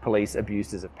police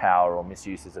abuses of power or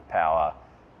misuses of power,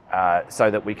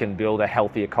 so that we can build a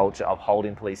healthier culture of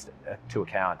holding police to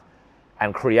account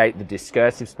and create the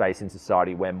discursive space in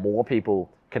society where more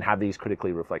people can have these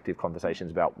critically reflective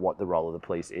conversations about what the role of the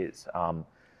police is.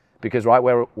 Because right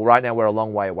now we're a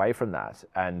long way away from that,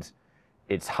 and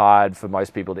it's hard for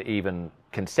most people to even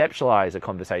conceptualize a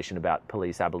conversation about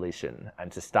police abolition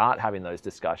and to start having those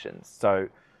discussions. So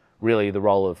really the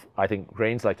role of, I think,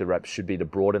 Greens elected reps should be to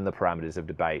broaden the parameters of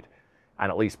debate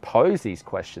and at least pose these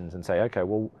questions and say, okay,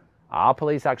 well, are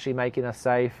police actually making us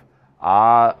safe?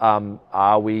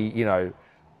 Are we, you know,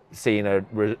 seeing a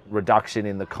reduction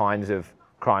in the kinds of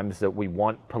crimes that we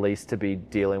want police to be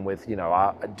dealing with? You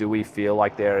know, do we feel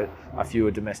like there are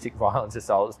fewer domestic violence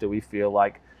assaults? Do we feel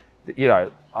like, you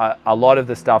know, a lot of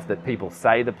the stuff that people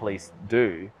say the police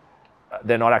do,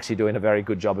 they're not actually doing a very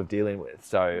good job of dealing with.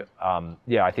 So,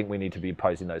 yeah, I think we need to be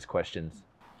posing those questions.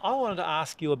 I wanted to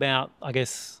ask you about, I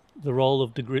guess, the role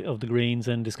of the Greens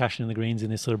and discussion of the Greens in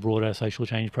this sort of broader social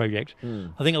change project.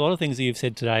 I think a lot of things that you've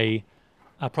said today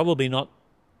are probably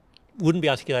wouldn't be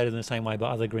articulated in the same way by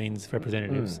other Greens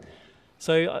representatives.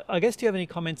 So I guess, do you have any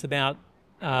comments about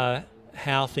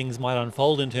how things might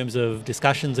unfold in terms of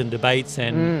discussions and debates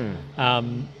and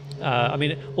I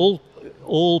mean,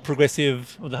 all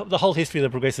progressive, the whole history of the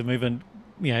progressive movement,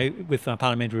 you know, with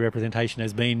parliamentary representation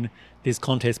has been this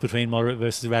contest between moderate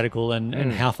versus radical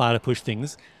and how far to push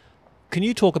things. Can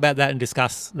you talk about that and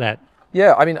discuss that?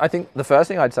 Yeah, I mean, I think the first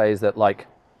thing I'd say is that, like,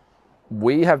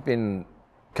 we have been,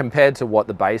 compared to what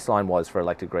the baseline was for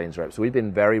elected Greens reps, we've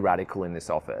been very radical in this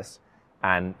office,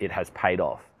 and it has paid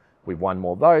off. We've won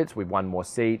more votes, we've won more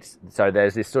seats. So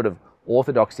there's this sort of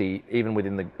orthodoxy, even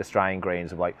within the Australian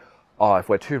Greens, of like, oh, if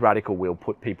we're too radical, we'll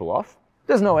put people off.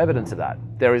 There's no evidence of that.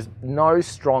 There is no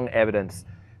strong evidence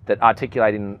that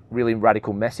articulating really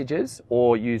radical messages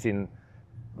or using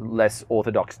less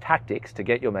orthodox tactics to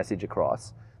get your message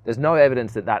across, there's no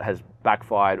evidence that that has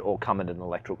backfired or come at an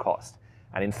electoral cost.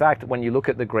 And in fact, when you look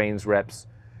at the Greens reps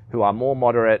who are more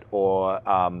moderate or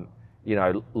you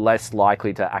know, less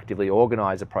likely to actively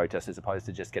organise a protest as opposed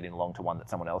to just getting along to one that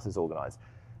someone else has organised,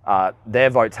 their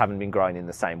votes haven't been growing in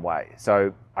the same way.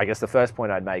 So I guess the first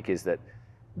point I'd make is that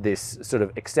this sort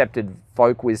of accepted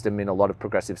folk wisdom in a lot of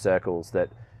progressive circles that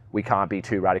we can't be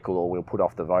too radical or we'll put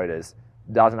off the voters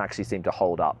doesn't actually seem to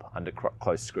hold up under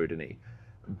close scrutiny.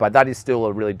 But that is still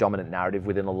a really dominant narrative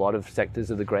within a lot of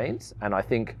sectors of the Greens. And I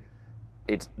think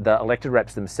the elected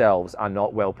reps themselves are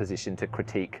not well positioned to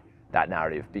critique that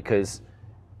narrative, because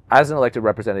as an elected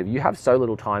representative, you have so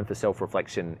little time for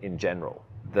self-reflection in general.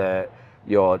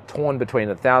 You're torn between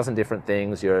 1,000 different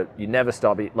things. You never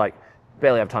stop.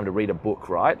 Barely have time to read a book,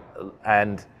 right?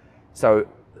 And so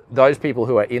those people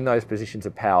who are in those positions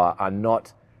of power are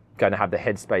not going to have the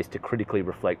headspace to critically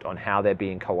reflect on how they're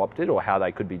being co-opted or how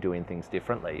they could be doing things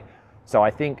differently. So I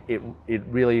think it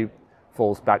really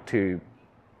falls back to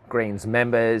Greens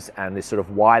members and this sort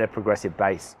of wider progressive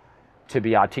base to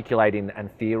be articulating and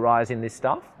theorising this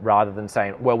stuff, rather than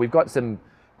saying, well, we've got some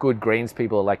good Greens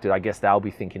people elected, I guess they'll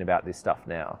be thinking about this stuff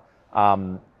now.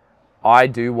 I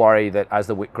do worry that as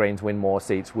the Greens win more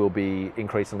seats, we'll be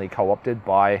increasingly co-opted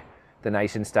by the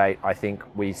nation state. I think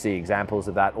we see examples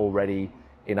of that already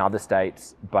in other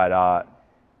states, but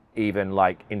even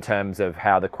in terms of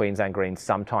how the Queensland Greens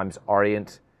sometimes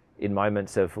orient in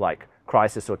moments of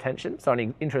crisis or tension. So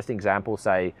an interesting example,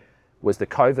 say, was the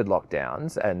COVID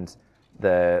lockdowns, and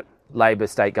the Labor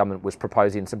state government was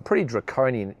proposing some pretty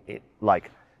draconian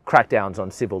crackdowns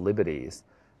on civil liberties.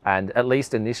 And at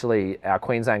least initially, our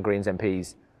Queensland Greens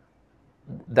MPs,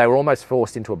 they were almost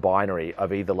forced into a binary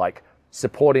of either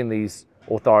supporting these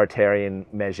authoritarian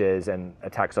measures and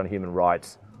attacks on human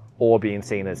rights, or being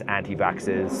seen as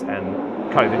anti-vaxxers and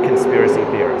COVID conspiracy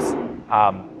theorists.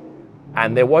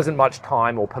 And there wasn't much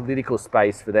time or political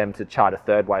space for them to chart a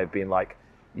third way of being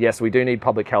yes, we do need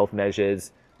public health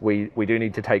measures, we do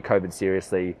need to take COVID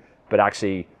seriously, but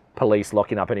actually police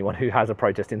locking up anyone who has a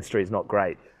protest in the street is not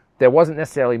great. There wasn't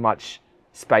necessarily much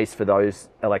space for those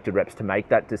elected reps to make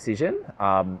that decision,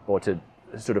 or to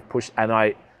sort of push. And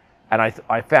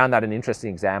I found that an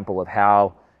interesting example of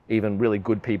how even really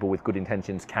good people with good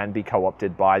intentions can be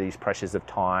co-opted by these pressures of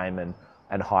time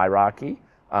and hierarchy.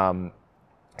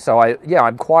 So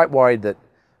I'm quite worried that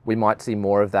we might see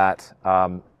more of that.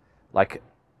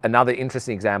 Another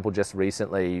interesting example just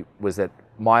recently was that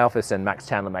my office and Max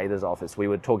Chandler-Mather's office, we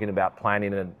were talking about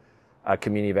planning a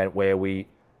community event where we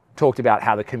talked about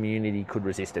how the community could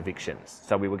resist evictions.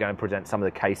 So we were going to present some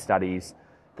of the case studies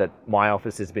that my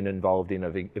office has been involved in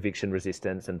of eviction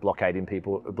resistance and blockading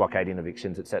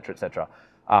evictions, et cetera,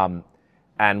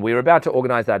 and we were about to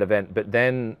organise that event, but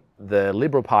then the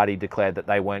Liberal Party declared that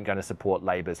they weren't going to support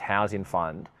Labor's housing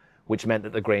fund, which meant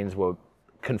that the Greens were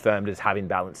confirmed as having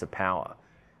balance of power.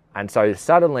 And so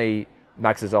suddenly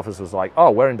Max's office was like, oh,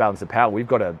 we're in balance of power, we've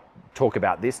got to talk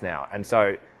about this now. And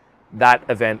so that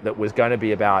event that was going to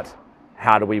be about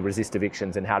how do we resist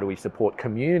evictions and how do we support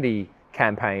community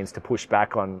campaigns to push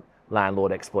back on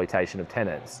landlord exploitation of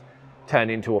tenants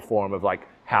turned into a forum of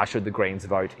how should the Greens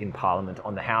vote in Parliament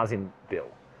on the housing bill.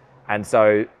 And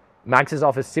so Max's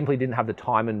office simply didn't have the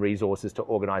time and resources to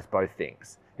organise both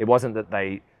things. It wasn't that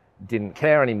they didn't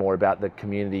care anymore about the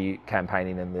community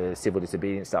campaigning and the civil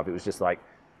disobedience stuff. It was just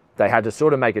they had to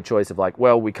sort of make a choice of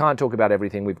well, we can't talk about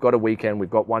everything. We've got a weekend, we've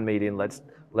got one meeting, let's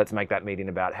make that meeting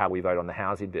about how we vote on the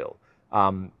housing bill.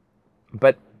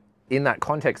 But in that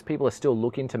context, people are still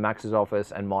looking to Max's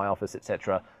office and my office,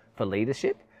 etc., for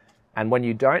leadership. And when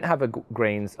you don't have a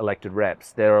Greens elected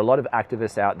reps, there are a lot of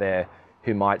activists out there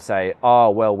who might say, oh,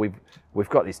 well, we've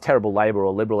got these terrible Labor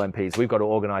or Liberal MPs, we've got to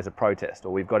organise a protest,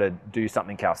 or we've got to do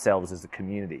something ourselves as a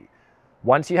community.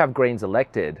 Once you have Greens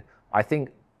elected, I think,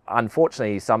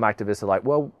 unfortunately, some activists are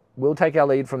well, we'll take our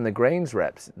lead from the Greens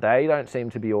reps. They don't seem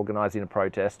to be organising a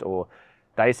protest, or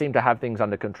they seem to have things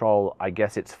under control. I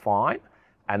guess it's fine.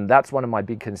 And that's one of my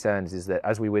big concerns, is that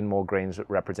as we win more Greens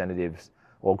representatives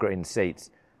or Greens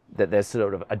seats, that there's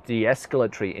sort of a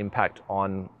de-escalatory impact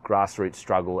on grassroots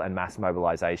struggle and mass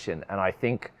mobilisation. And I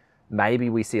think maybe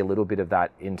we see a little bit of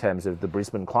that in terms of the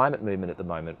Brisbane climate movement at the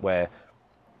moment, where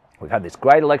we've had this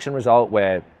great election result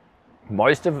where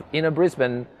most of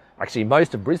Brisbane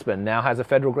now has a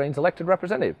federal Greens elected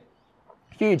representative.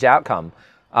 Huge outcome.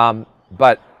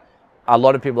 But a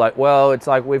lot of people are well, it's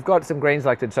we've got some Greens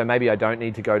elected, so maybe I don't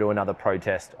need to go to another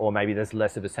protest, or maybe there's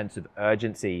less of a sense of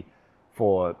urgency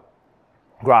for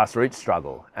grassroots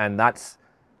struggle. And that's,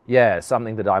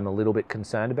 something that I'm a little bit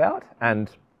concerned about. And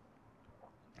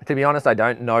to be honest, I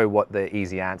don't know what the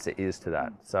easy answer is to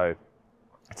that. So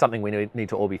it's something we need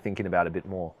to all be thinking about a bit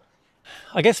more.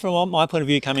 I guess from my point of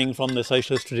view, coming from the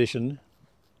socialist tradition,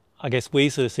 I guess we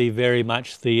sort of see very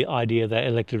much the idea that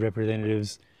elected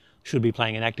representatives should be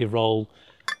playing an active role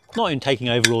not in taking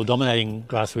over or dominating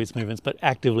grassroots movements, but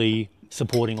actively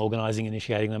supporting, organising,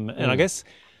 initiating them. And I guess,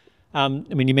 I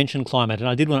mean, you mentioned climate, and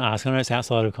I did want to ask, I know it's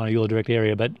outside of kind of your direct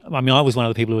area, but I mean, I was one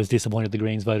of the people who was disappointed the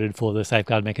Greens voted for the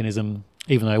safeguard mechanism,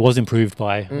 even though it was improved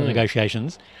by the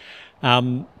negotiations.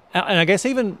 And I guess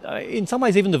even, in some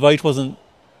ways, even the vote wasn't,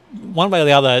 one way or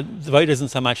the other, the vote isn't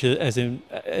so much as an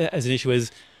issue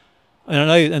as, and I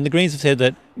know, and the Greens have said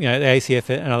that, you know, the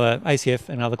ACF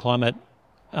and other climate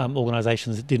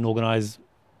organisations that didn't organise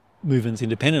movements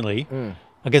independently.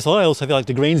 I guess I also feel like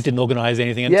the Greens didn't organise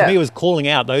anything, and to me it was calling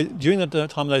out, though, during the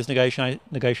time of those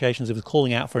negotiations, it was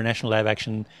calling out for a national day of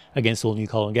action against all new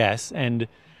coal and gas. And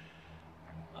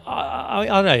I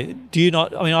don't know, do you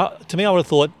not, I mean, to me I would have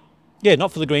thought, yeah,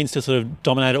 not for the Greens to sort of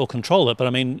dominate it or control it, but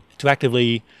I mean, to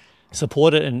actively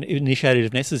support it and initiate it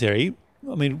if necessary.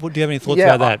 I mean, do you have any thoughts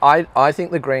about that? I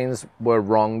think the Greens were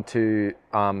wrong to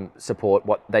support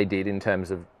what they did in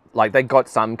terms of, like, they got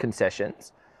some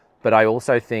concessions, but I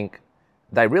also think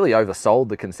they really oversold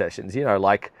the concessions. You know,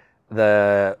 like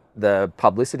the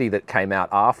publicity that came out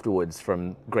afterwards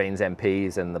from Greens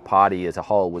MPs and the party as a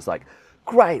whole was like,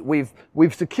 great,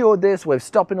 we've secured this, we're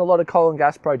stopping a lot of coal and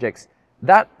gas projects.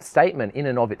 That statement in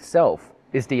and of itself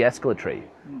is de-escalatory,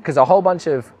 because a whole bunch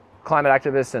of climate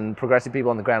activists and progressive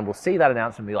people on the ground will see that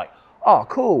announcement and be like, oh,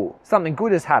 cool, something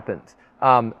good has happened.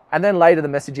 And then later the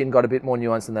messaging got a bit more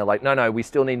nuanced and they're like, no, we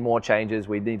still need more changes.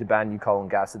 We need to ban new coal and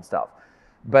gas and stuff.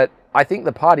 But I think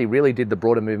the party really did the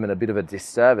broader movement a bit of a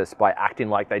disservice by acting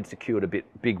like they'd secured a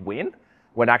big win,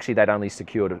 when actually they'd only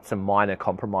secured some minor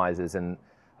compromises, and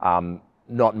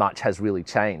not much has really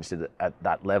changed at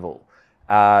that level.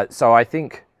 So I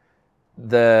think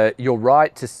you're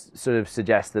right to sort of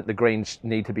suggest that the Greens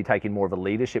need to be taking more of a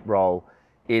leadership role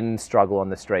in struggle on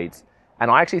the streets.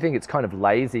 And I actually think it's kind of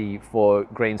lazy for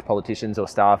Greens politicians or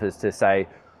staffers to say,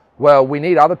 well, we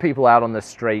need other people out on the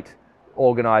street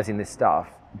organising this stuff,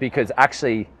 because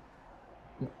actually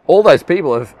all those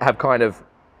people have kind of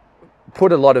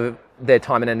put a lot of their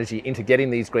time and energy into getting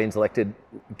these Greens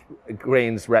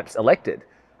reps elected.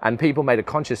 And people made a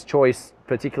conscious choice,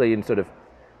 particularly in sort of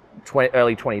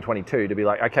early 2022, to be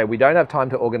like, okay, we don't have time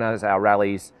to organise our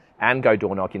rallies and go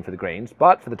door knocking for the Greens,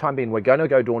 but for the time being, we're going to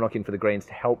go door knocking for the Greens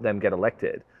to help them get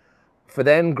elected. For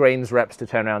then Greens reps to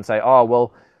turn around and say, oh,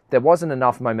 well, there wasn't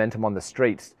enough momentum on the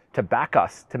streets to back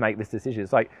us to make this decision.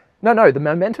 It's like, no, the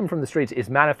momentum from the streets is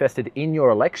manifested in your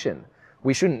election.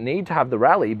 We shouldn't need to have the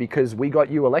rally because we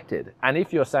got you elected. And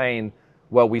if you're saying,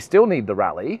 well, we still need the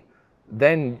rally,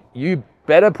 then you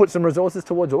better put some resources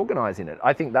towards organising it.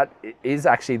 I think that is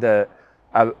actually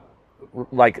I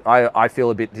feel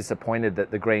a bit disappointed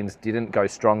that the Greens didn't go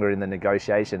stronger in the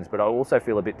negotiations, but I also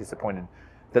feel a bit disappointed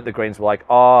that the Greens were like,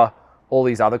 oh, all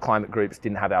these other climate groups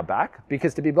didn't have our back.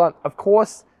 Because to be blunt, of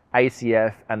course,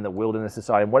 ACF and the Wilderness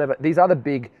Society and whatever, these other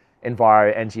big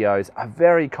enviro NGOs are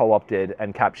very co-opted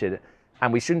and captured,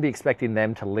 and we shouldn't be expecting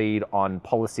them to lead on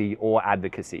policy or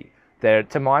advocacy. They're,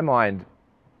 to my mind,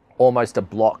 almost a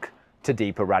block to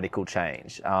deeper radical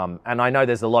change. And I know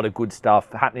there's a lot of good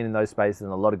stuff happening in those spaces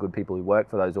and a lot of good people who work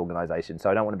for those organisations, so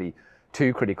I don't want to be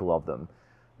too critical of them.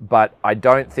 But I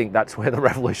don't think that's where the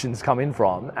revolution's coming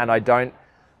from, and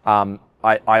I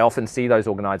often see those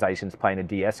organisations playing a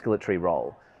de-escalatory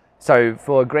role. So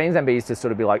for Greens MPs to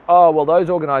sort of be like, oh, well, those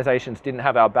organisations didn't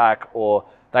have our back or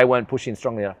they weren't pushing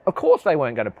strongly enough. Of course they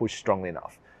weren't going to push strongly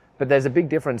enough. But there's a big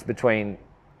difference between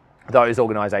those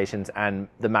organisations and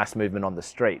the mass movement on the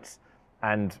streets.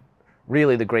 And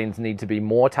really the Greens need to be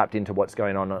more tapped into what's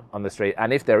going on the street.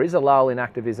 And if there is a lull in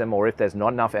activism, or if there's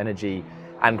not enough energy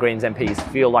and Greens MPs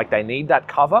feel like they need that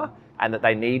cover and that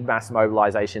they need mass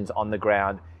mobilisations on the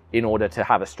ground in order to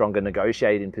have a stronger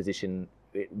negotiating position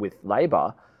with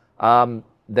Labor,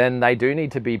 then they do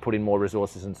need to be putting more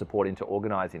resources and support into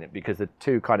organising it, because the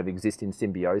two kind of exist in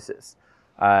symbiosis.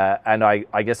 And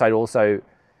I guess I'd also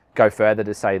go further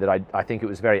to say that I think it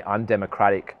was very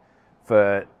undemocratic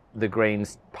for the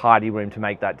Greens party room to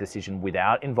make that decision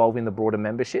without involving the broader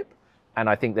membership. And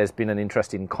I think there's been an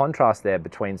interesting contrast there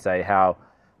between, say, how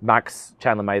Max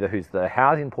Chandler-Mather, who's the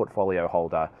housing portfolio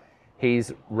holder,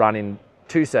 he's running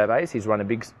two surveys. He's run a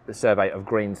big survey of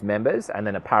Greens members and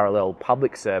then a parallel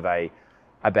public survey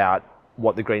about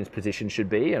what the Greens position should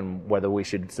be and whether we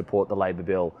should support the Labor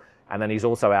bill. And then he's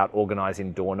also out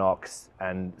organising door knocks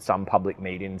and some public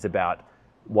meetings about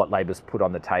what Labor's put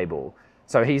on the table.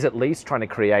 So he's at least trying to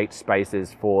create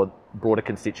spaces for broader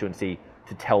constituency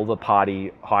to tell the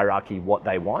party hierarchy what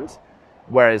they want.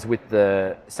 Whereas with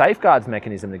the safeguards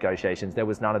mechanism negotiations, there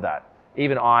was none of that.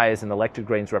 Even I, as an elected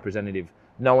Greens representative,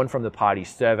 no one from the party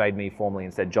surveyed me formally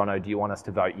and said, Jono, do you want us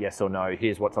to vote yes or no?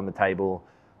 Here's what's on the table.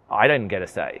 I didn't get a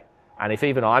say. And if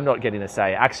even I'm not getting a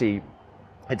say, actually,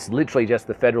 it's literally just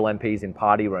the federal MPs in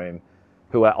party room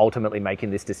who are ultimately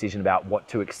making this decision about what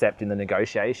to accept in the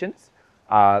negotiations.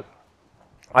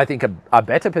 I think a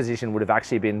better position would have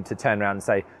actually been to turn around and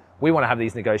say, we want to have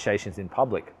these negotiations in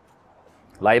public.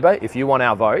 Labor, if you want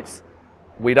our votes,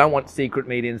 we don't want secret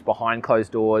meetings behind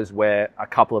closed doors where a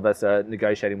couple of us are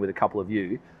negotiating with a couple of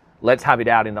you. Let's have it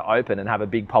out in the open and have a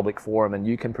big public forum, and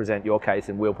you can present your case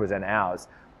and we'll present ours,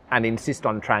 and insist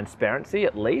on transparency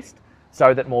at least,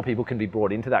 so that more people can be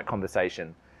brought into that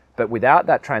conversation. But without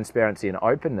that transparency and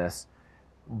openness,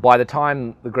 by the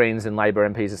time the Greens and Labor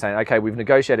MPs are saying, okay, we've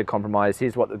negotiated compromise,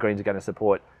 here's what the Greens are going to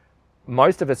support,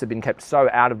 most of us have been kept so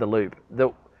out of the loop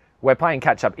that we're playing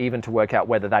catch up even to work out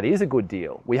whether that is a good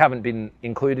deal. We haven't been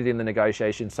included in the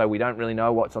negotiations, so we don't really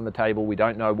know what's on the table. We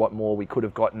don't know what more we could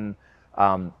have gotten.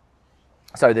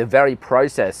 So the very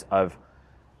process of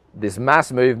this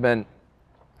mass movement,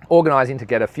 organising to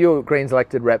get a few Greens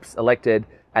elected reps elected,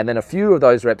 and then a few of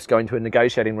those reps go into a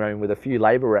negotiating room with a few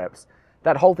Labor reps,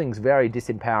 that whole thing's very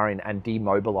disempowering and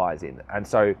demobilising. And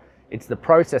so it's the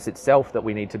process itself that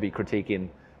we need to be critiquing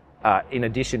in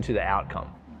addition to the outcome.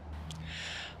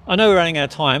 I know we're running out of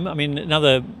time. I mean,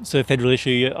 another sort of federal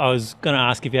issue, I was going to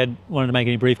ask if you wanted to make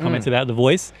any brief comments about The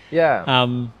Voice.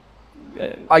 Yeah.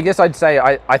 I guess I'd say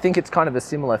I think it's kind of a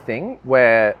similar thing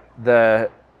where the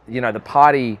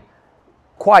party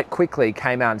quite quickly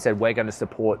came out and said, we're going to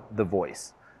support The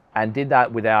Voice, and did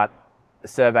that without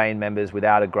surveying members,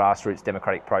 without a grassroots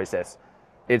democratic process.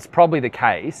 It's probably the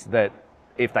case that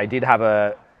if they did have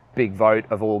a big vote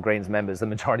of all Greens members, the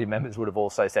majority of members would have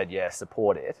also said, yeah,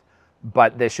 support it.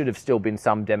 But there should have still been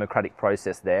some democratic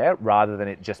process there, rather than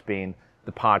it just being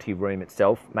the party room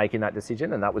itself making that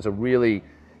decision. And that was a really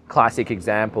classic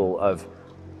example of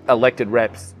elected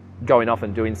reps going off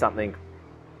and doing something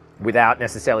without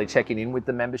necessarily checking in with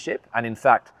the membership. And in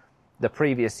fact, the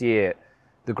previous year,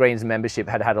 the Greens membership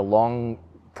had a long,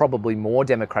 probably more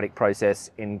democratic process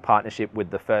in partnership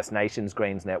with the First Nations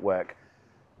Greens network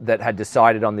that had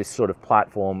decided on this sort of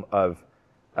platform of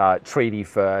treaty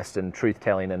first and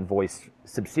truth-telling and voice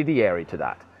subsidiary to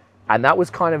that. And that was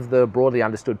kind of the broadly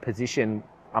understood position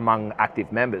among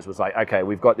active members, was like, okay,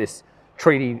 we've got this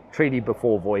treaty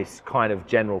before voice kind of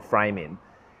general framing.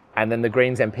 And then the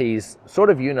Greens MPs sort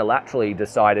of unilaterally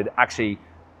decided, actually,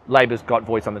 Labor's got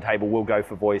voice on the table, we'll go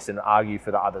for voice and argue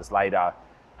for the others later.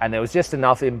 And there was just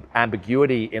enough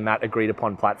ambiguity in that agreed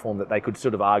upon platform that they could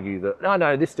sort of argue that,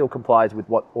 no, this still complies with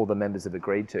what all the members have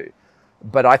agreed to.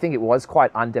 But I think it was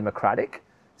quite undemocratic.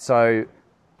 So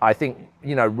I think,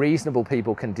 reasonable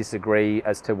people can disagree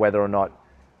as to whether or not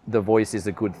the voice is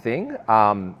a good thing.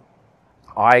 I'm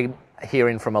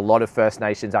hearing from a lot of First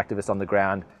Nations activists on the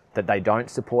ground that they don't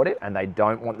support it and they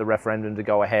don't want the referendum to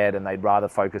go ahead and they'd rather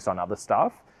focus on other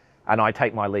stuff. And I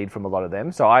take my lead from a lot of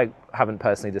them. So I haven't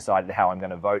personally decided how I'm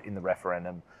going to vote in the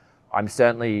referendum. I'm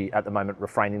certainly at the moment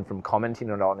refraining from commenting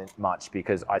on it much,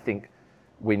 because I think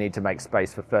we need to make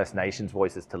space for First Nations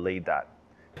voices to lead that.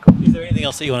 Is there anything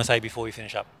else that you want to say before we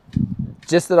finish up?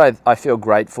 Just that I feel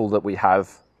grateful that we have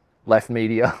left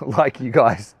media like you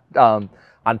guys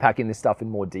unpacking this stuff in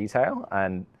more detail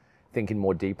and thinking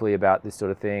more deeply about this sort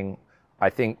of thing. I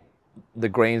think the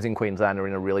Greens in Queensland are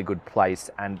in a really good place,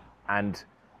 and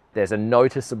there's a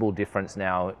noticeable difference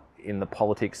now in the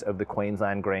politics of the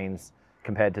Queensland Greens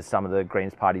compared to some of the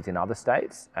Greens parties in other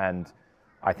states. And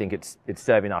I think it's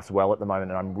serving us well at the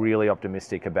moment, and I'm really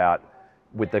optimistic about,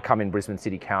 with the coming Brisbane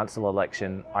City Council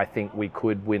election, I think we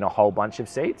could win a whole bunch of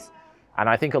seats. And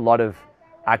I think a lot of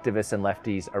activists and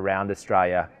lefties around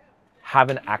Australia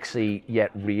haven't actually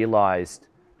yet realised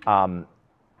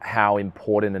how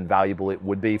important and valuable it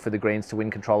would be for the Greens to win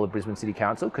control of Brisbane City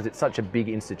Council, because it's such a big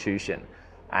institution.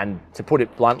 And to put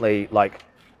it bluntly, like,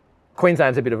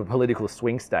 Queensland's a bit of a political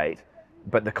swing state,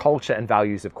 but the culture and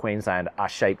values of Queensland are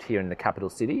shaped here in the capital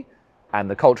city, and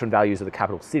the culture and values of the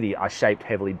capital city are shaped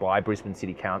heavily by Brisbane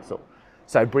City Council.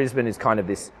 So Brisbane is kind of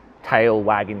this tail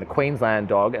wagging the Queensland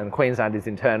dog, and Queensland is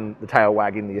in turn the tail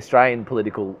wagging the Australian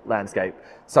political landscape.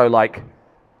 So like,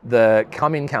 the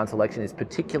coming council election is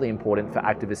particularly important for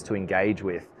activists to engage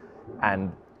with.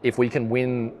 And if we can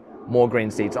win more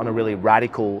Green seats on a really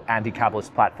radical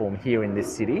anti-capitalist platform here in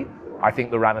this city, I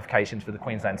think the ramifications for the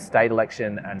Queensland state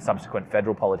election and subsequent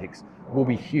federal politics will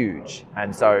be huge.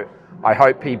 And so I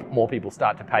hope more people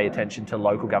start to pay attention to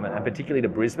local government, and particularly to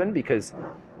Brisbane, because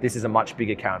this is a much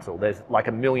bigger council. There's like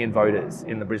 1 million voters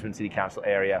in the Brisbane City Council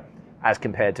area as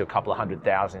compared to a couple of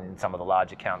 100,000 in some of the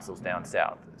larger councils down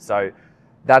south. So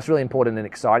that's really important and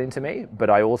exciting to me,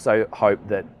 but I also hope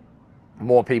that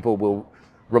more people will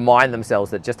remind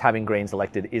themselves that just having Greens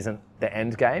elected isn't the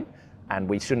end game. And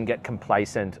we shouldn't get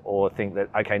complacent or think that,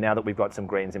 okay, now that we've got some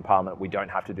Greens in Parliament, we don't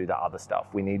have to do that other stuff.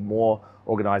 We need more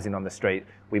organising on the street.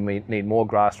 We need more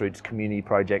grassroots community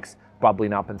projects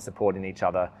bubbling up and supporting each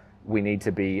other. We need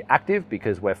to be active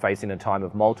because we're facing a time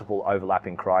of multiple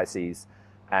overlapping crises,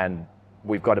 and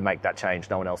we've got to make that change.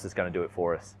 No one else is going to do it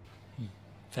for us.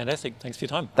 Fantastic. Thanks for your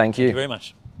time. Thank you. Thank you very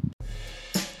much.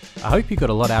 I hope you got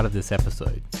a lot out of this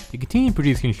episode. To continue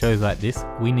producing shows like this,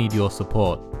 we need your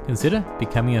support. Consider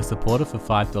becoming a supporter for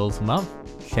 $5 a month,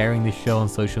 sharing this show on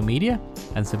social media,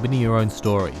 and submitting your own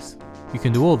stories. You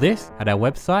can do all this at our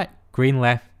website,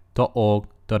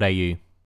 greenleft.org.au.